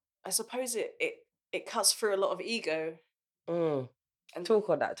it cuts through a lot of ego. mm. And Talk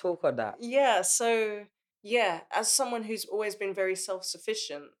on that. Talk on that. yeah, so yeah, as someone who's always been very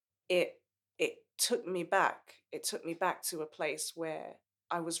self-sufficient, it took me back. It took me back to a place where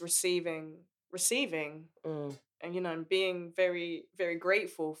I was receiving, Mm, and being very, very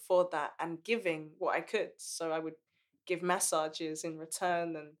grateful for that and giving what I could. So I would give massages in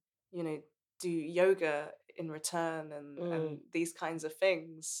return, and you know, do yoga in return, and mm, these kinds of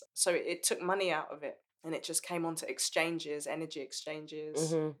things. So it took money out of it, and it just came onto exchanges, energy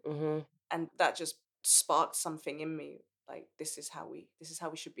exchanges, mm-hmm. and that just sparked something in me. Like, this is how we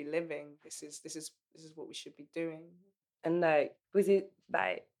should be living. This is what we should be doing. And like, was it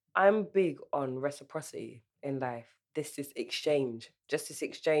like I'm big on reciprocity in life. This exchange, just this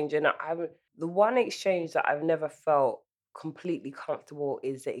exchange, and the one exchange that I've never felt completely comfortable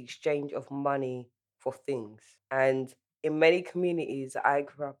is the exchange of money for things. And in many communities that I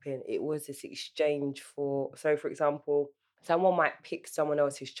grew up in, it was this exchange for. So, for example, someone might pick someone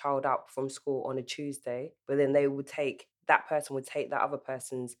else's child up from school on a Tuesday, but then that person would take that other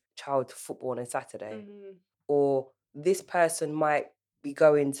person's child to football on a Saturday, Hmm. or this person might be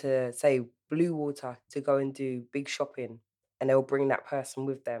going to, say, Blue Water to go and do big shopping, and they'll bring that person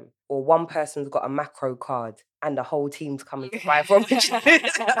with them. Or one person's got a macro card and the whole team's coming to buy from each other.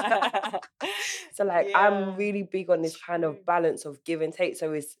 So, like, I'm Yeah, really big on this kind true. of balance of give and take.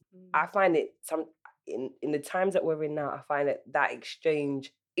 So I Mm. find it in the times that we're in now, I find that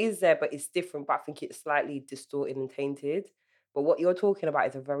exchange is there, but it's different. But I think it's slightly distorted and tainted. But what you're talking about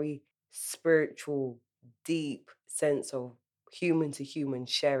is a very spiritual, deep sense of human to human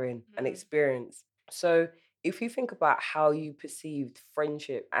sharing and Mm. experience. So, if you think about how you perceived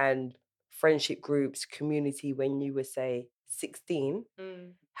friendship and friendship groups, community when you were, say, 16,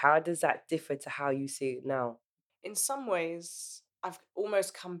 Mm. how does that differ to how you see it now? In some ways, I've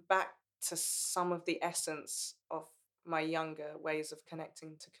almost come back to some of the essence of my younger ways of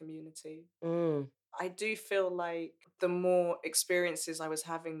connecting to community. Mm, I do feel like the more experiences I was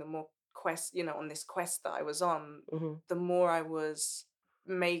having, the more on this quest that I was on, hmm the more I was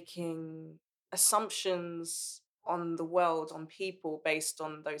making assumptions on the world, on people based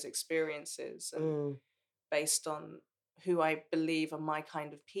on those experiences and mm, based on who I believe are my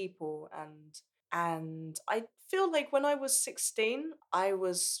kind of people. And I feel like when I was 16, I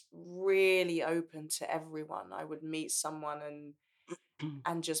was really open to everyone. I would meet someone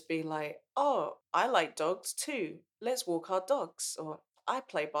and just be like, "Oh, I like dogs too. Let's walk our dogs." Or "I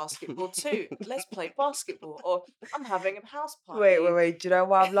play basketball too. Let's play basketball." Or "I'm having a house party." Wait. Do you know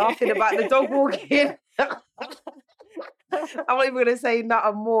why I'm laughing about the dog walking? I'm not even going to say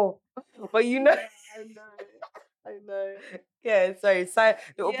nothing more. But you know. I know. I know. Yeah, sorry.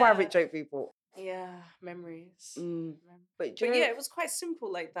 Little Yeah. private joke, people. Yeah, memories. Mm. But do you But know? yeah, it was quite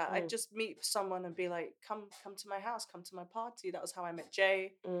simple like that. I'd Mm, just meet someone and be like, come to my house, come to my party. That was how I met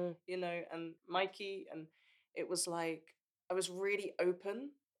Jay, mm, and Mikey. And it was like, I was really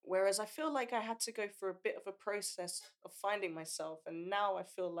open. Whereas I feel like I had to go through a bit of a process of finding myself. And now I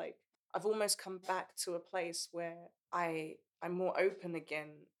feel like I've almost come back to a place where I'm more open again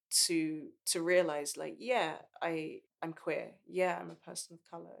to realize, like, yeah, I'm queer. Yeah, I'm a person of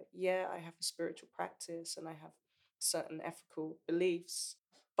color. Yeah, I have a spiritual practice and I have certain ethical beliefs.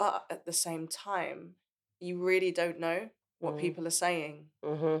 But at the same time, you really don't know what mm, people are saying.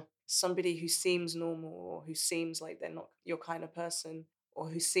 mm-hmm, Somebody who seems normal, or who seems like they're not your kind of person, or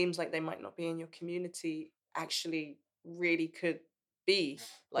who seems like they might not be in your community, actually really could be,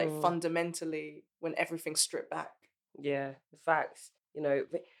 like, mm. fundamentally, when everything's stripped back. Yeah, the facts.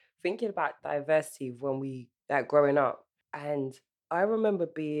 Thinking about diversity when we like growing up, and I remember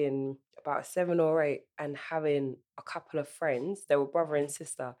being about 7 or 8 and having a couple of friends. They were brother and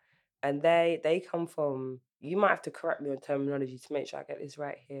sister, and they come from. You might have to correct me on terminology to make sure I get this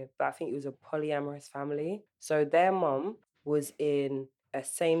right here, but I think it was a polyamorous family. So their mom was in a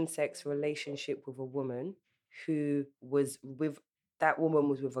same-sex relationship with a woman who was with that woman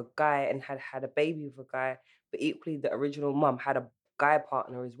was with a guy and had had a baby with a guy, but equally the original mum had a guy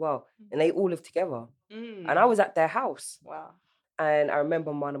partner as well, and they all lived together. And I Mm. was at their house, Wow. and I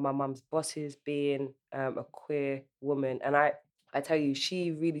remember one of my mum's bosses being a queer woman, and I tell you,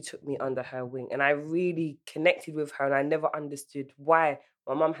 she really took me under her wing, and I really connected with her, and I never understood why.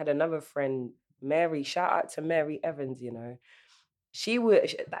 My mum had another friend, Mary. Shout out to Mary Evans.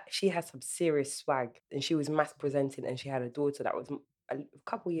 She had some serious swag, and she was mass presenting, and she had a daughter that was a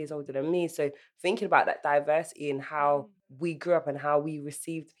couple years older than me. So thinking about that diversity and how Mm. we grew up and how we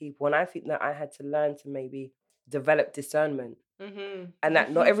received people, and I think that I had to learn to maybe develop discernment, and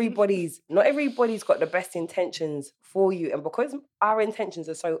that not Mm-hmm. everybody's got the best intentions for you, and because our intentions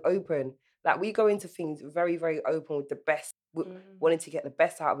are so open, like we go into things very very open with the best, Mm. wanting to get the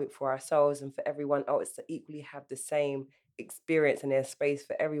best out of it for ourselves and for everyone else to equally have the same experience, and there's space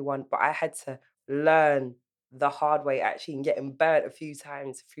for everyone. But I had to learn the hard way, actually, and getting burnt a few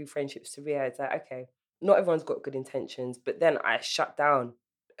times through friendships, to realize that okay, not everyone's got good intentions. But then I shut down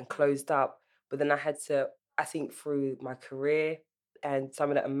and closed up. But then I had to, I think, through my career and some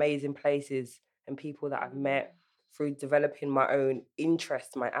of the amazing places and people that I've Mm. met, through developing my own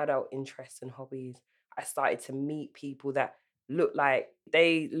interests, my adult interests and hobbies, I started to meet people that looked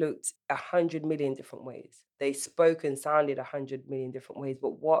 100 million different ways. They spoke and sounded 100 million different ways.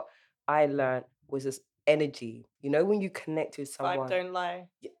 But what I learned was this energy. When you connect with Vibe someone, don't lie.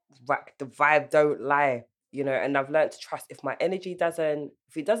 y- the vibe don't lie. And I've learned to trust. If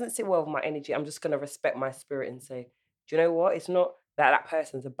it doesn't sit well with my energy, I'm just gonna respect my spirit and say, do you know what? It's not that that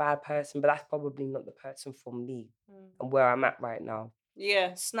person's a bad person, but that's probably not the person for me Mm. and where I'm at right now.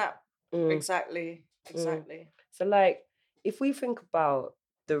 Yeah, snap. Mm, Exactly. mm. Exactly. So, like, if we think about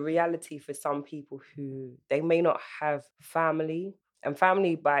the reality for some people who they may not have family, and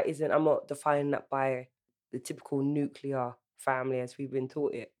family by isn't, I'm not defining that by the typical nuclear family as we've been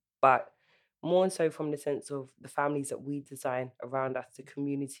taught it, but more so from the sense of the families that we design around us, the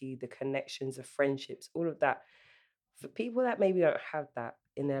community, the connections, the friendships, all of that. For people that maybe don't have that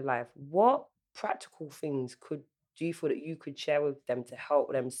in their life, what practical things do you feel that you could share with them to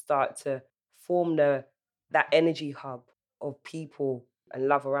help them start to form that energy hub of people and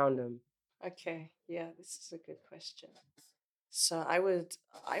love around them? Okay. Yeah, this is a good question. So I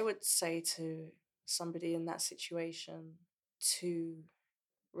would say to somebody in that situation to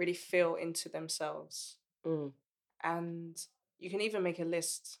really feel into themselves. Mm, And you can even make a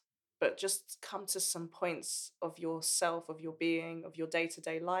list, but just come to some points of yourself, of your being, of your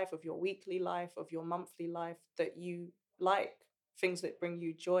day-to-day life, of your weekly life, of your monthly life that you like, things that bring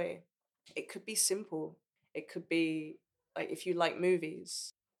you joy. It could be simple. It could be like, if you like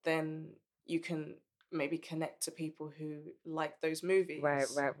movies, then you can maybe connect to people who like those right, movies.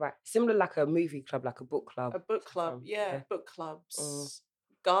 right, right. Similar like a movie club, like a book club. A book club, yeah, Yeah. book Mm, clubs.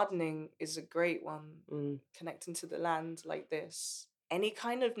 Gardening is a great one, mm, connecting to the land like this. Any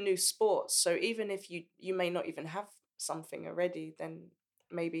kind of new sports. So even if you may not even have something already, then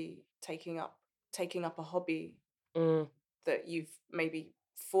maybe taking up a hobby Mm, that you've maybe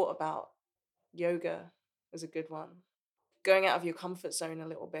thought about. Yoga is a good one. Going out of your comfort zone a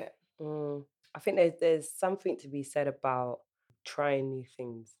little bit. mm. I think there's something to be said about trying new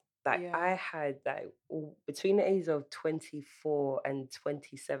things. Like Yeah. I had that between the ages of 24 and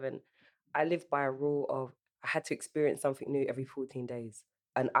 27, I lived by a rule of I had to experience something new every 14 days.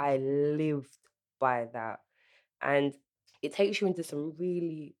 And I lived by that. And it takes you into some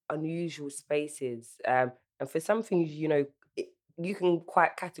really unusual spaces. And for some things, you can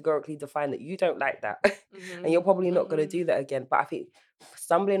quite categorically define that you don't like that, and you're Mhm. probably not going to Mhm. do that again. But I think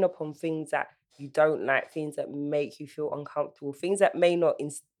stumbling upon things that you don't like, things that make you feel uncomfortable, things that may not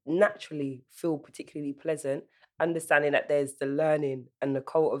naturally feel particularly pleasant, understanding that there's the learning and the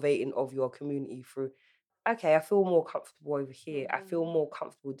cultivating of your community through okay, I feel more comfortable over here. I feel Mhm. more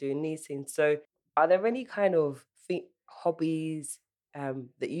comfortable doing these things. So, are there any kind of hobbies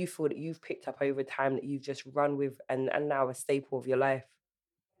that you feel that you've picked up over time that you've just run with and now a staple of your life?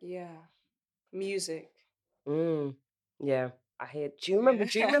 Yeah. Music. Mm, yeah, I hear. Do you remember? Yeah.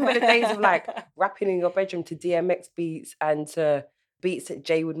 Do you remember the days of like rapping in your bedroom to DMX beats and to beats that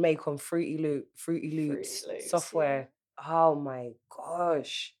Jay would make on Fruity Fruity Loops Loops, yeah. software? Oh my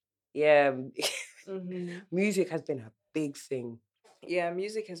gosh, yeah. Mhm. Music has been a big thing. Yeah,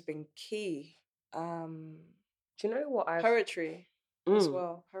 music has been key. Um, Do you know what I've Poetry as mm,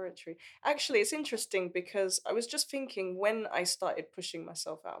 well. Poetry. Actually, it's interesting because I was just thinking when I started pushing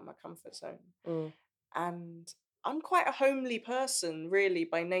myself out of my comfort zone, mm, and I'm quite a homely person, really,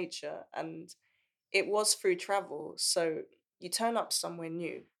 by nature, and it was through travel. So you turn up somewhere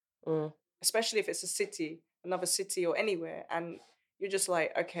new, mm, especially if it's a city, another city or anywhere, and you're just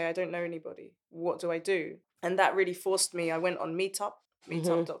like, okay, I don't know anybody. What do I do? And that really forced me. I went on Meetup, hmm.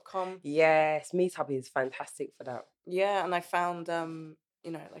 meetup.com. Yes, Meetup is fantastic for that. Yeah, and I found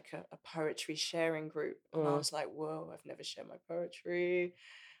like a poetry sharing group, and I Mm, was like, whoa, I've never shared my poetry.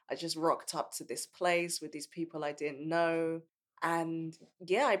 I just rocked up to this place with these people I didn't know. And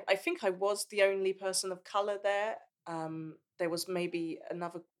yeah, I think I was the only person of color there. There was maybe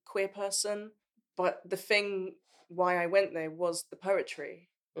another queer person, but the thing why I went there was the poetry.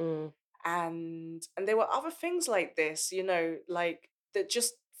 mm, And there were other things like this, like that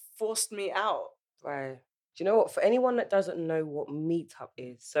just forced me out. right. Do you know what? For anyone that doesn't know what Meetup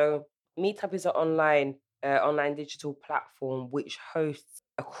is, so Meetup is an online digital platform which hosts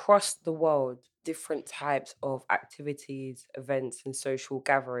across the world different types of activities, events, and social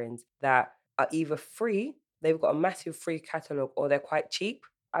gatherings that are either free, they've got a massive free catalog, or they're quite cheap.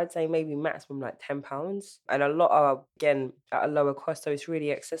 I'd say maybe maximum like £10. And a lot are again at a lower cost, so it's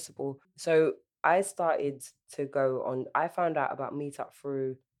really accessible. So I started to go on, I found out about Meetup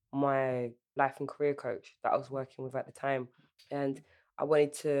through my life and career coach that I was working with at the time. And I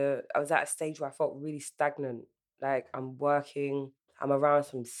was at a stage where I felt really stagnant. Like I'm working, I'm around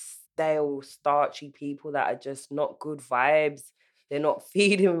some stale, starchy people that are just not good vibes. They're not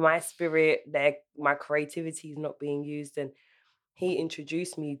feeding my spirit. My creativity is not being used. And he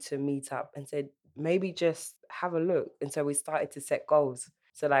introduced me to Meetup and said, maybe just have a look. And so we started to set goals.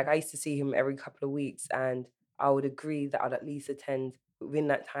 So like I used to see him every couple of weeks and I would agree that I'd at least attend within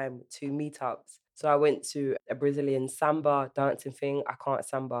that time 2 meetups. So I went to a Brazilian samba dancing thing. I can't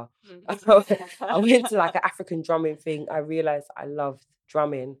samba. I went to like an African drumming thing. I realized I loved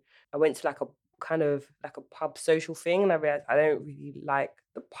drumming. I went to like a kind of like a pub social thing and I realized I don't really like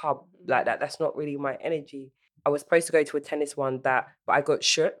the pub like that. That's not really my energy. I was supposed to go to a tennis one but I got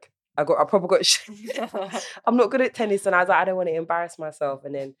shook. I probably got shook. I'm not good at tennis and I was like, I don't want to embarrass myself.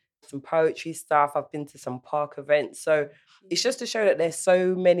 And then some poetry stuff. I've been to some park events. So it's just to show that there's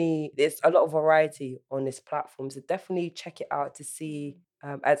a lot of variety on this platform. So definitely check it out to see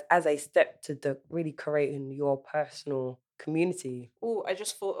as a step to really creating your personal community. Oh, I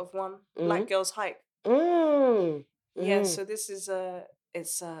just thought of one. Mm, Black Girls Hike. mm, Yeah, mm, so this is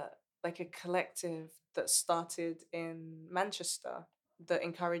like a collective that started in Manchester that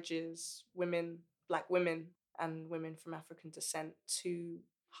encourages women, black women and women from African descent to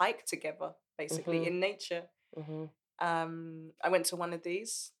hike together, basically mhm, in nature. mhm. I went to one of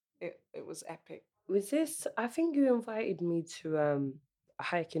these. It was epic. Was this? I think you invited me to a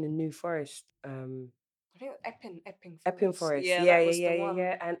hike in the New Forest. I think Epping Epping Forest. Forest. Yeah, Yeah, that yeah, was the yeah, yeah, yeah. one.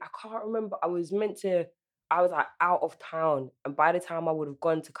 And I can't remember. I was like out of town. And by the time I would have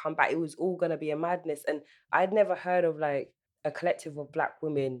gone to come back, it was all gonna be a madness. And I'd never heard of like a collective of black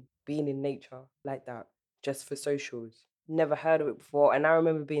women being in nature like that, just for socials. Never heard of it before. And I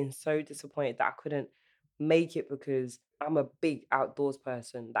remember being so disappointed that I couldn't make it because I'm a big outdoors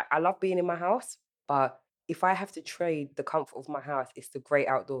person. Like I love being in my house, but if I have to trade the comfort of my house, it's the great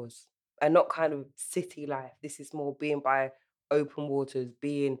outdoors and not kind of city life. This is more being by open waters,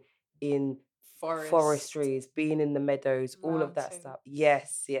 being in Forest, forestries, being in the meadows, all of that stuff. mountains.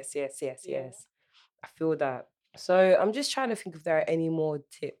 Yes, yes, yes, yes, Yeah. yes. I feel that. So I'm just trying to think if there are any more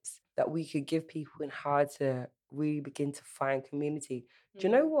tips that we could give people in how to really begin to find community. Do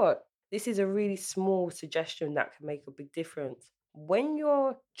you know Mm. what? This is a really small suggestion that can make a big difference. When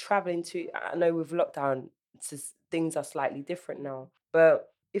you're traveling to, I know with lockdown, things are slightly different now,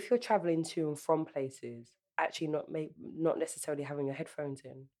 but if you're traveling to and from places, actually not necessarily having your headphones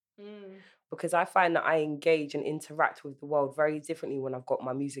in, Mm. because I find that I engage and interact with the world very differently when I've got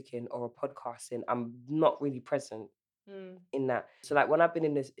my music in or a podcast in. I'm not really present Mm. in that. So like when I've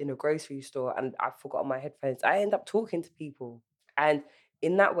been in a grocery store and I've forgotten my headphones, I end up talking to people. And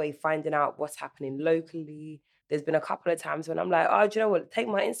in that way, finding out what's happening locally. There's been a couple of times when I'm like, oh, do you know what? Take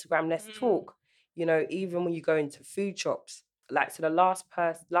my Instagram, let's Mm. talk. You know, even when you go into food shops. Like so the last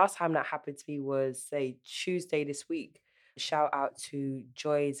time that happened to me was say Tuesday this week. Shout out to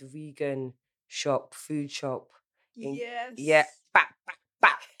Joy's vegan shop, food shop in yeah, Yes.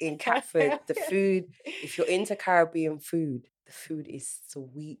 back in Catford. The food, if you're into Caribbean food, the food is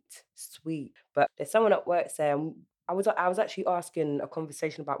sweet, sweet. But there's someone at work saying I was actually asking a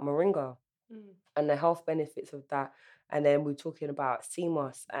conversation about moringa Mm. and the health benefits of that. And then we are talking about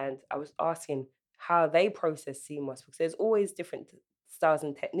CMOS, and I was asking how they process CMOS because there's always different styles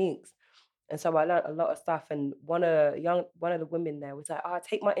and techniques. And so I learned a lot of stuff. And one of the women there was like, "Oh,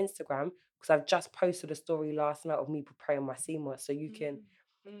 take my Instagram because I've just posted a story last night of me preparing my CMOS, so you can."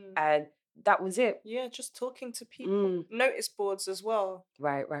 Mm. Mm. And that was it. Yeah, just talking to people. Mm, Notice boards as well.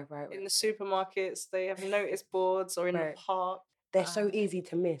 right, right, right, In right, the supermarkets, they have notice boards, or in the right. park. They're so Uh, easy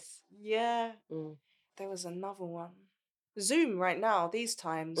to miss. yeah, Mm, there was another one. Zoom right now, these mhm,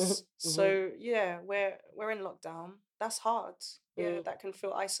 times. mhm, So yeah, we're in lockdown. That's hard. Yeah, mm, that can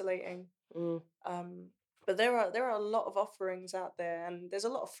feel isolating. mm, Um, but there are a lot of offerings out there, and there's a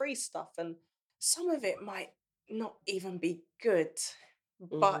lot of free stuff, and some of it might not even be good,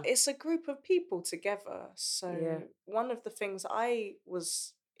 but mhm. it's a group of people together. Yeah. So one of the things I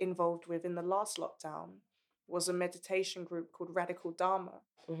was involved with in the last lockdown was a meditation group called Radical Dharma,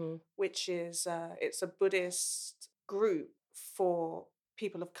 Mhm, which is it's a Buddhist group for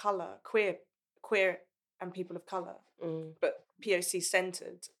people of color, queer and people of color, mm, but POC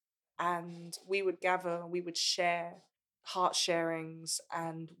centered. And we would gather, we would share heart sharings,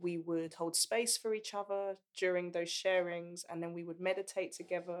 and we would hold space for each other during those sharings, and then we would meditate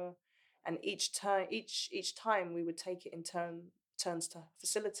together. And each time we would take it in turns to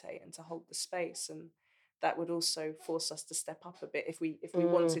facilitate and to hold the space. And that would also force us to step up a bit if we mm,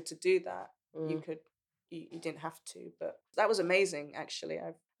 wanted to do that. You mm, could you didn't have to, but that was amazing actually.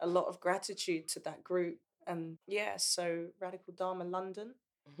 I've a lot of gratitude to that group. And yeah, so Radical Dharma London.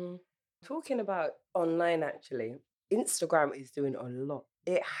 mhm. Talking about online, actually, Instagram is doing a lot.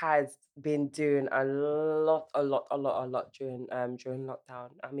 It has been doing a lot during lockdown.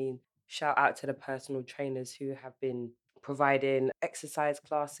 I mean, shout out to the personal trainers who have been providing exercise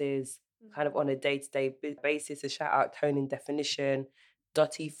classes kind of Mm. on a day-to-day basis. A shout out Tone in Definition,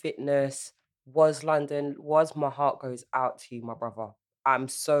 Dotty Fitness, Was London, Was My heart goes out to you, my brother. I'm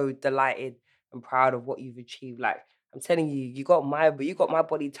so delighted and proud of what you've achieved. Like I'm telling you, you got my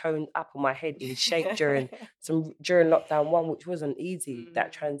body toned up on my head in shape during lockdown one, which wasn't easy, that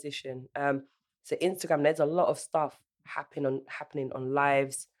Mm. transition. So Instagram, there's a lot of stuff happening on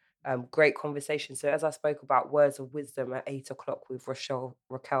lives, great conversation. So as I spoke about words of wisdom at 8 o'clock with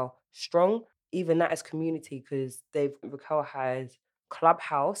Raquel Strong, even that is community because Raquel has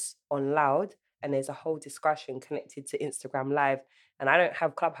Clubhouse on loud and there's a whole discussion connected to Instagram Live. And I don't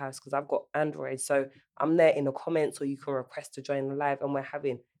have Clubhouse because I've got Android. So I'm there in the comments or you can request to join the live and we're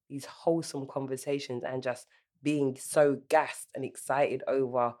having these wholesome conversations and just being so gassed and excited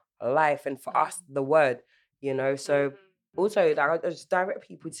over life and for us the word. So Mm. also like, I just direct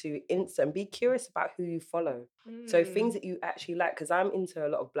people to Insta and be curious about who you follow. So things Mm. that you actually like, because I'm into a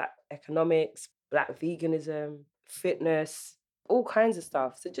lot of black economics, black veganism, fitness, all kinds of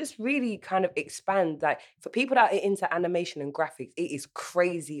stuff. So just really kind of expand. Like for people that are into animation and graphics, it is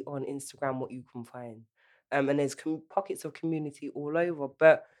crazy on Instagram what you can find. And there's pockets of community all over.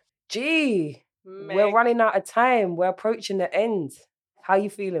 But gee, we're Meg, running out of time. We're approaching the end. How you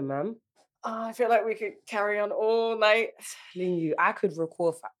feeling, man? I feel like we could carry on all night. Telling you, I could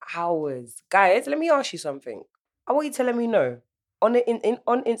record for hours. Guys, let me ask you something. I want you to let me know on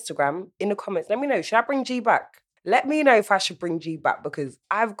Instagram in the comments. Let me know. Should I bring G back? Let me know if I should bring G back because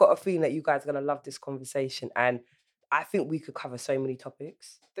I've got a feeling that you guys are gonna love this conversation and I think we could cover so many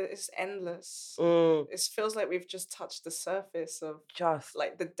topics. It's endless. Mm, It feels like we've just touched the surface of just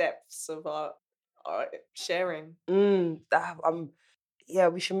like the depths of our sharing. yeah,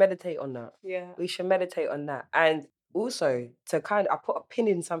 we should meditate on that. Yeah. We should meditate on that. And also I put a pin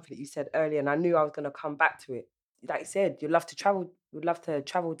in something that you said earlier, and I knew I was gonna come back to it. Like you said, you'd love to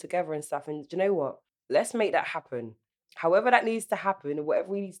travel together and stuff. And do you know what? Let's make that happen. However that needs to happen, and whatever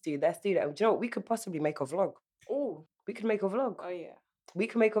we need to do, let's do that. And do you know what? We could possibly make a vlog. Oh. We could make a vlog. Oh yeah. We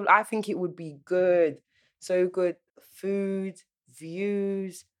can make I think it would be good. So good. Food,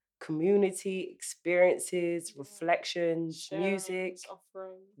 views, community, experiences, reflections, music, Sharings,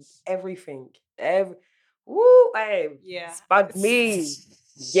 offerings. everything. Woo, hey, Yeah. spud me.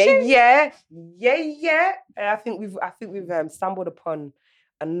 Yeah. And I think we've stumbled upon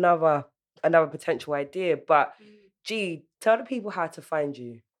another potential idea. But G, tell the people how to find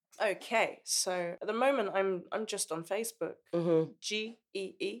you. Okay, so at the moment I'm just on Facebook. Mm-hmm.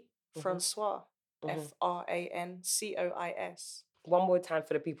 GEE Francois. FRANCOIS. One more time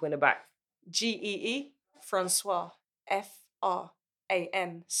for the people in the back. GEE Francois.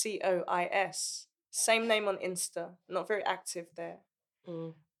 FRANCOIS. Same name on Insta. Not very active there.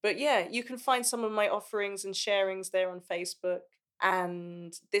 But yeah, you can find some of my offerings and sharings there on Facebook.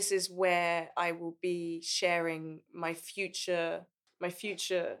 And this is where I will be sharing my future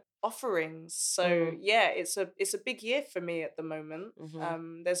offerings. So yeah, it's a big year for me at the moment.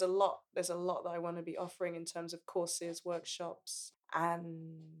 There's a lot that I want to be offering in terms of courses, workshops,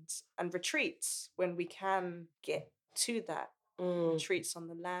 and retreats when we can get to that. Retreats on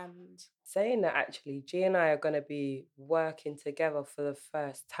the land. Saying that, actually, G and I are going to be working together for the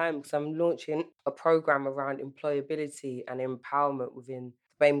first time because I'm launching a program around employability and empowerment within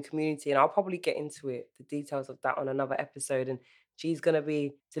the BAME community, and I'll probably get into the details of that on another episode. And G's going to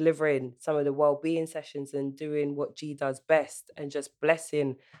be delivering some of the well-being sessions and doing what G does best and just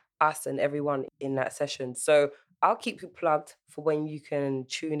blessing us and everyone in that session. So I'll keep you plugged for when you can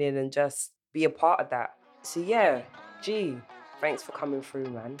tune in and just be a part of that. So yeah, G, thanks for coming through,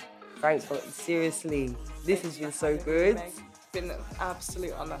 man. Thanks for, seriously, this has been so good. It's been an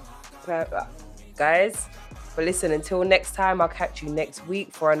absolute honor. Guys, but listen, until next time, I'll catch you next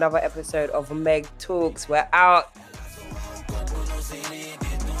week for another episode of Meg Talks. We're out.